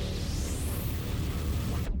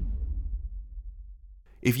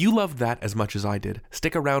 If you loved that as much as I did,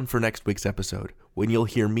 stick around for next week's episode, when you'll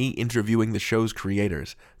hear me interviewing the show's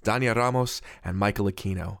creators, Dania Ramos and Michael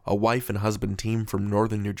Aquino, a wife and husband team from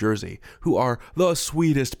northern New Jersey, who are the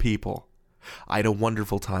sweetest people. I had a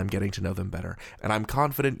wonderful time getting to know them better, and I'm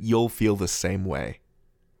confident you'll feel the same way.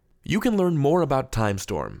 You can learn more about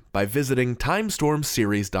Timestorm by visiting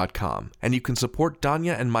timestormseries.com, and you can support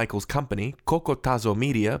Dania and Michael's company, Cocotazo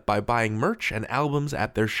Media, by buying merch and albums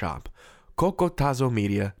at their shop,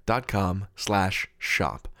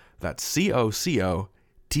 cocotazomedia.com/shop. That's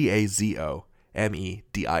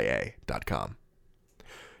COCOTAZOMEDIA.com.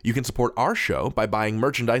 You can support our show by buying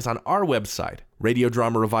merchandise on our website,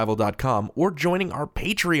 radiodramarevival.com, or joining our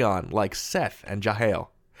Patreon like Seth and Jahael.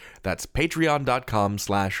 That's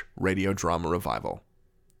patreon.com/radiodramarevival.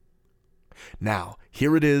 Now,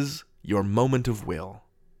 here it is, your moment of will.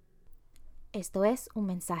 Esto es un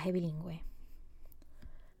mensaje bilingüe.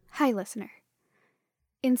 Hi, listener.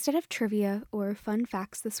 Instead of trivia or fun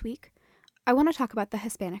facts this week, I want to talk about the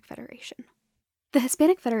Hispanic Federation. The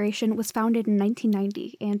Hispanic Federation was founded in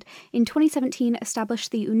 1990 and in 2017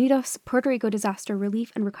 established the Unidos Puerto Rico Disaster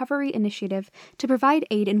Relief and Recovery Initiative to provide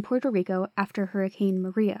aid in Puerto Rico after Hurricane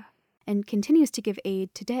Maria, and continues to give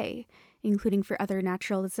aid today, including for other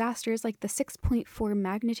natural disasters like the 6.4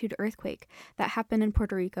 magnitude earthquake that happened in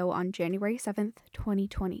Puerto Rico on January 7th,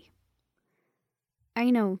 2020. I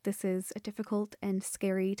know this is a difficult and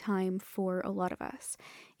scary time for a lot of us,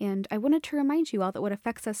 and I wanted to remind you all that what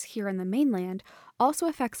affects us here on the mainland also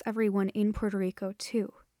affects everyone in Puerto Rico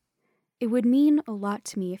too. It would mean a lot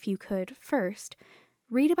to me if you could, first,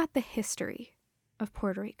 read about the history of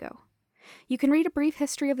Puerto Rico. You can read a brief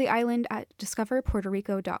history of the island at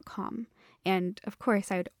discoverpuertorico.com. And, of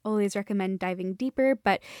course, I would always recommend diving deeper,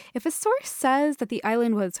 but if a source says that the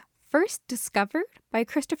island was first discovered by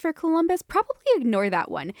Christopher Columbus, probably ignore that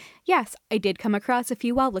one. Yes, I did come across a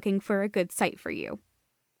few while looking for a good site for you.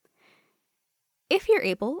 If you're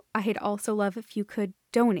able, I'd also love if you could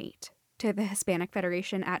donate to the Hispanic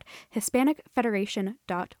Federation at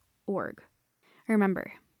hispanicfederation.org.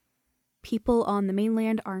 Remember, people on the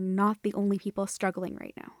mainland are not the only people struggling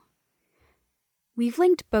right now. We've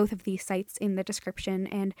linked both of these sites in the description,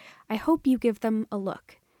 and I hope you give them a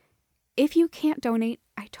look. If you can't donate,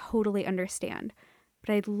 I totally understand, but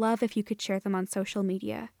I'd love if you could share them on social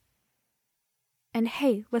media. And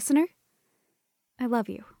hey, listener, I love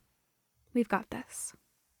you. We've got this.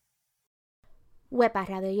 Huepa,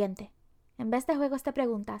 radio oyente. En vez de juegos de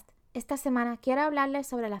preguntas, esta semana quiero hablarles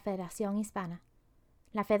sobre la Federación Hispana.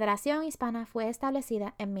 La Federación Hispana fue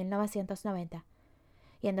establecida en 1990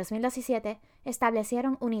 y en 2017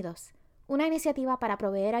 establecieron Unidos, una iniciativa para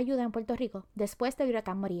proveer ayuda en Puerto Rico después del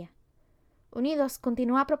huracán María. Unidos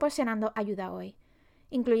continúa proporcionando ayuda hoy,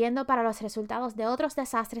 incluyendo para los resultados de otros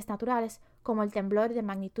desastres naturales como el temblor de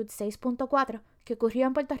magnitud 6.4 que ocurrió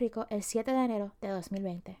en Puerto Rico el 7 de enero de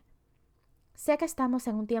 2020. Sé que estamos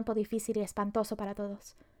en un tiempo difícil y espantoso para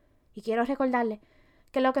todos, y quiero recordarle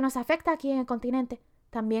que lo que nos afecta aquí en el continente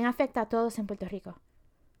también afecta a todos en Puerto Rico.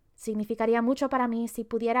 Significaría mucho para mí si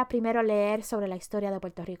pudiera primero leer sobre la historia de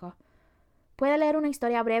Puerto Rico. Puede leer una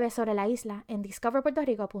historia breve sobre la isla en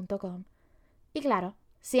discoverpuertorico.com. Y claro,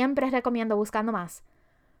 siempre recomiendo buscando más.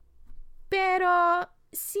 Pero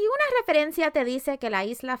si una referencia te dice que la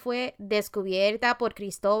isla fue descubierta por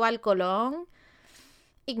Cristóbal Colón,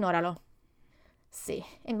 ignóralo. Sí,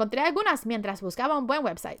 encontré algunas mientras buscaba un buen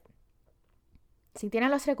website. Si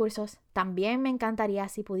tienen los recursos, también me encantaría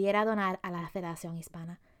si pudiera donar a la Federación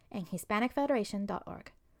Hispana en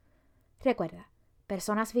hispanicfederation.org. Recuerda,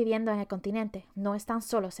 personas viviendo en el continente no están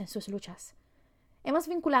solos en sus luchas. Hemos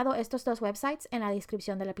vinculado estos dos websites en la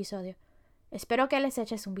descripción del episodio. Espero que les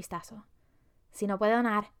eches un vistazo. Si no puede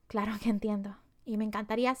donar, claro que entiendo, y me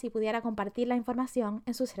encantaría si pudiera compartir la información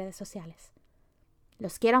en sus redes sociales.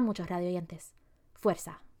 Los quiero mucho, radio oyentes.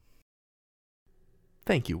 Fuerza.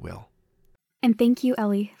 Thank you, Will. And thank you,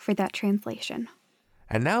 Ellie, for that translation.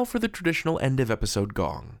 And now for the traditional end of episode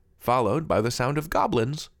gong, followed by the sound of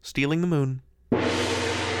goblins stealing the moon.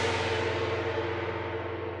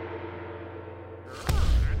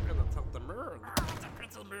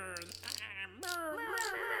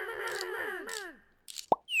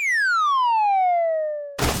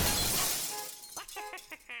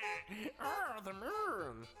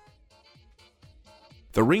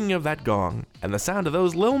 The ringing of that gong and the sound of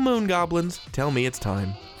those little moon goblins tell me it's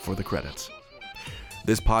time for the credits.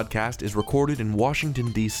 This podcast is recorded in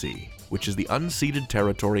Washington, D.C., which is the unceded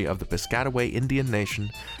territory of the Piscataway Indian Nation,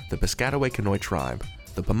 the Piscataway Conoy Tribe,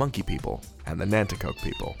 the Pamunkey people, and the Nanticoke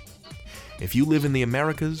people. If you live in the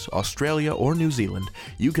Americas, Australia, or New Zealand,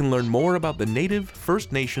 you can learn more about the Native,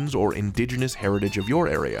 First Nations, or Indigenous heritage of your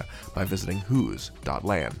area by visiting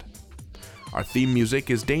whos.land. Our theme music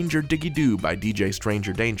is Danger Diggy Doo by DJ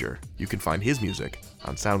Stranger Danger. You can find his music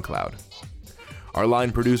on SoundCloud. Our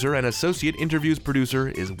line producer and associate interviews producer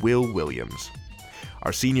is Will Williams.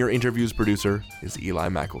 Our senior interviews producer is Eli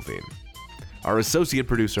McElveen. Our associate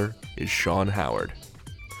producer is Sean Howard.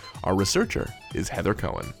 Our researcher is Heather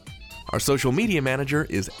Cohen. Our social media manager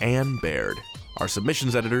is Ann Baird. Our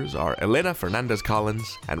submissions editors are Elena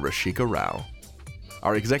Fernandez-Collins and Rashika Rao.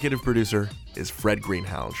 Our executive producer is Fred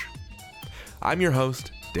Greenhalgh. I'm your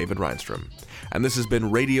host, David Reinstrom, and this has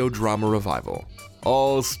been Radio Drama Revival.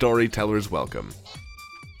 All storytellers welcome.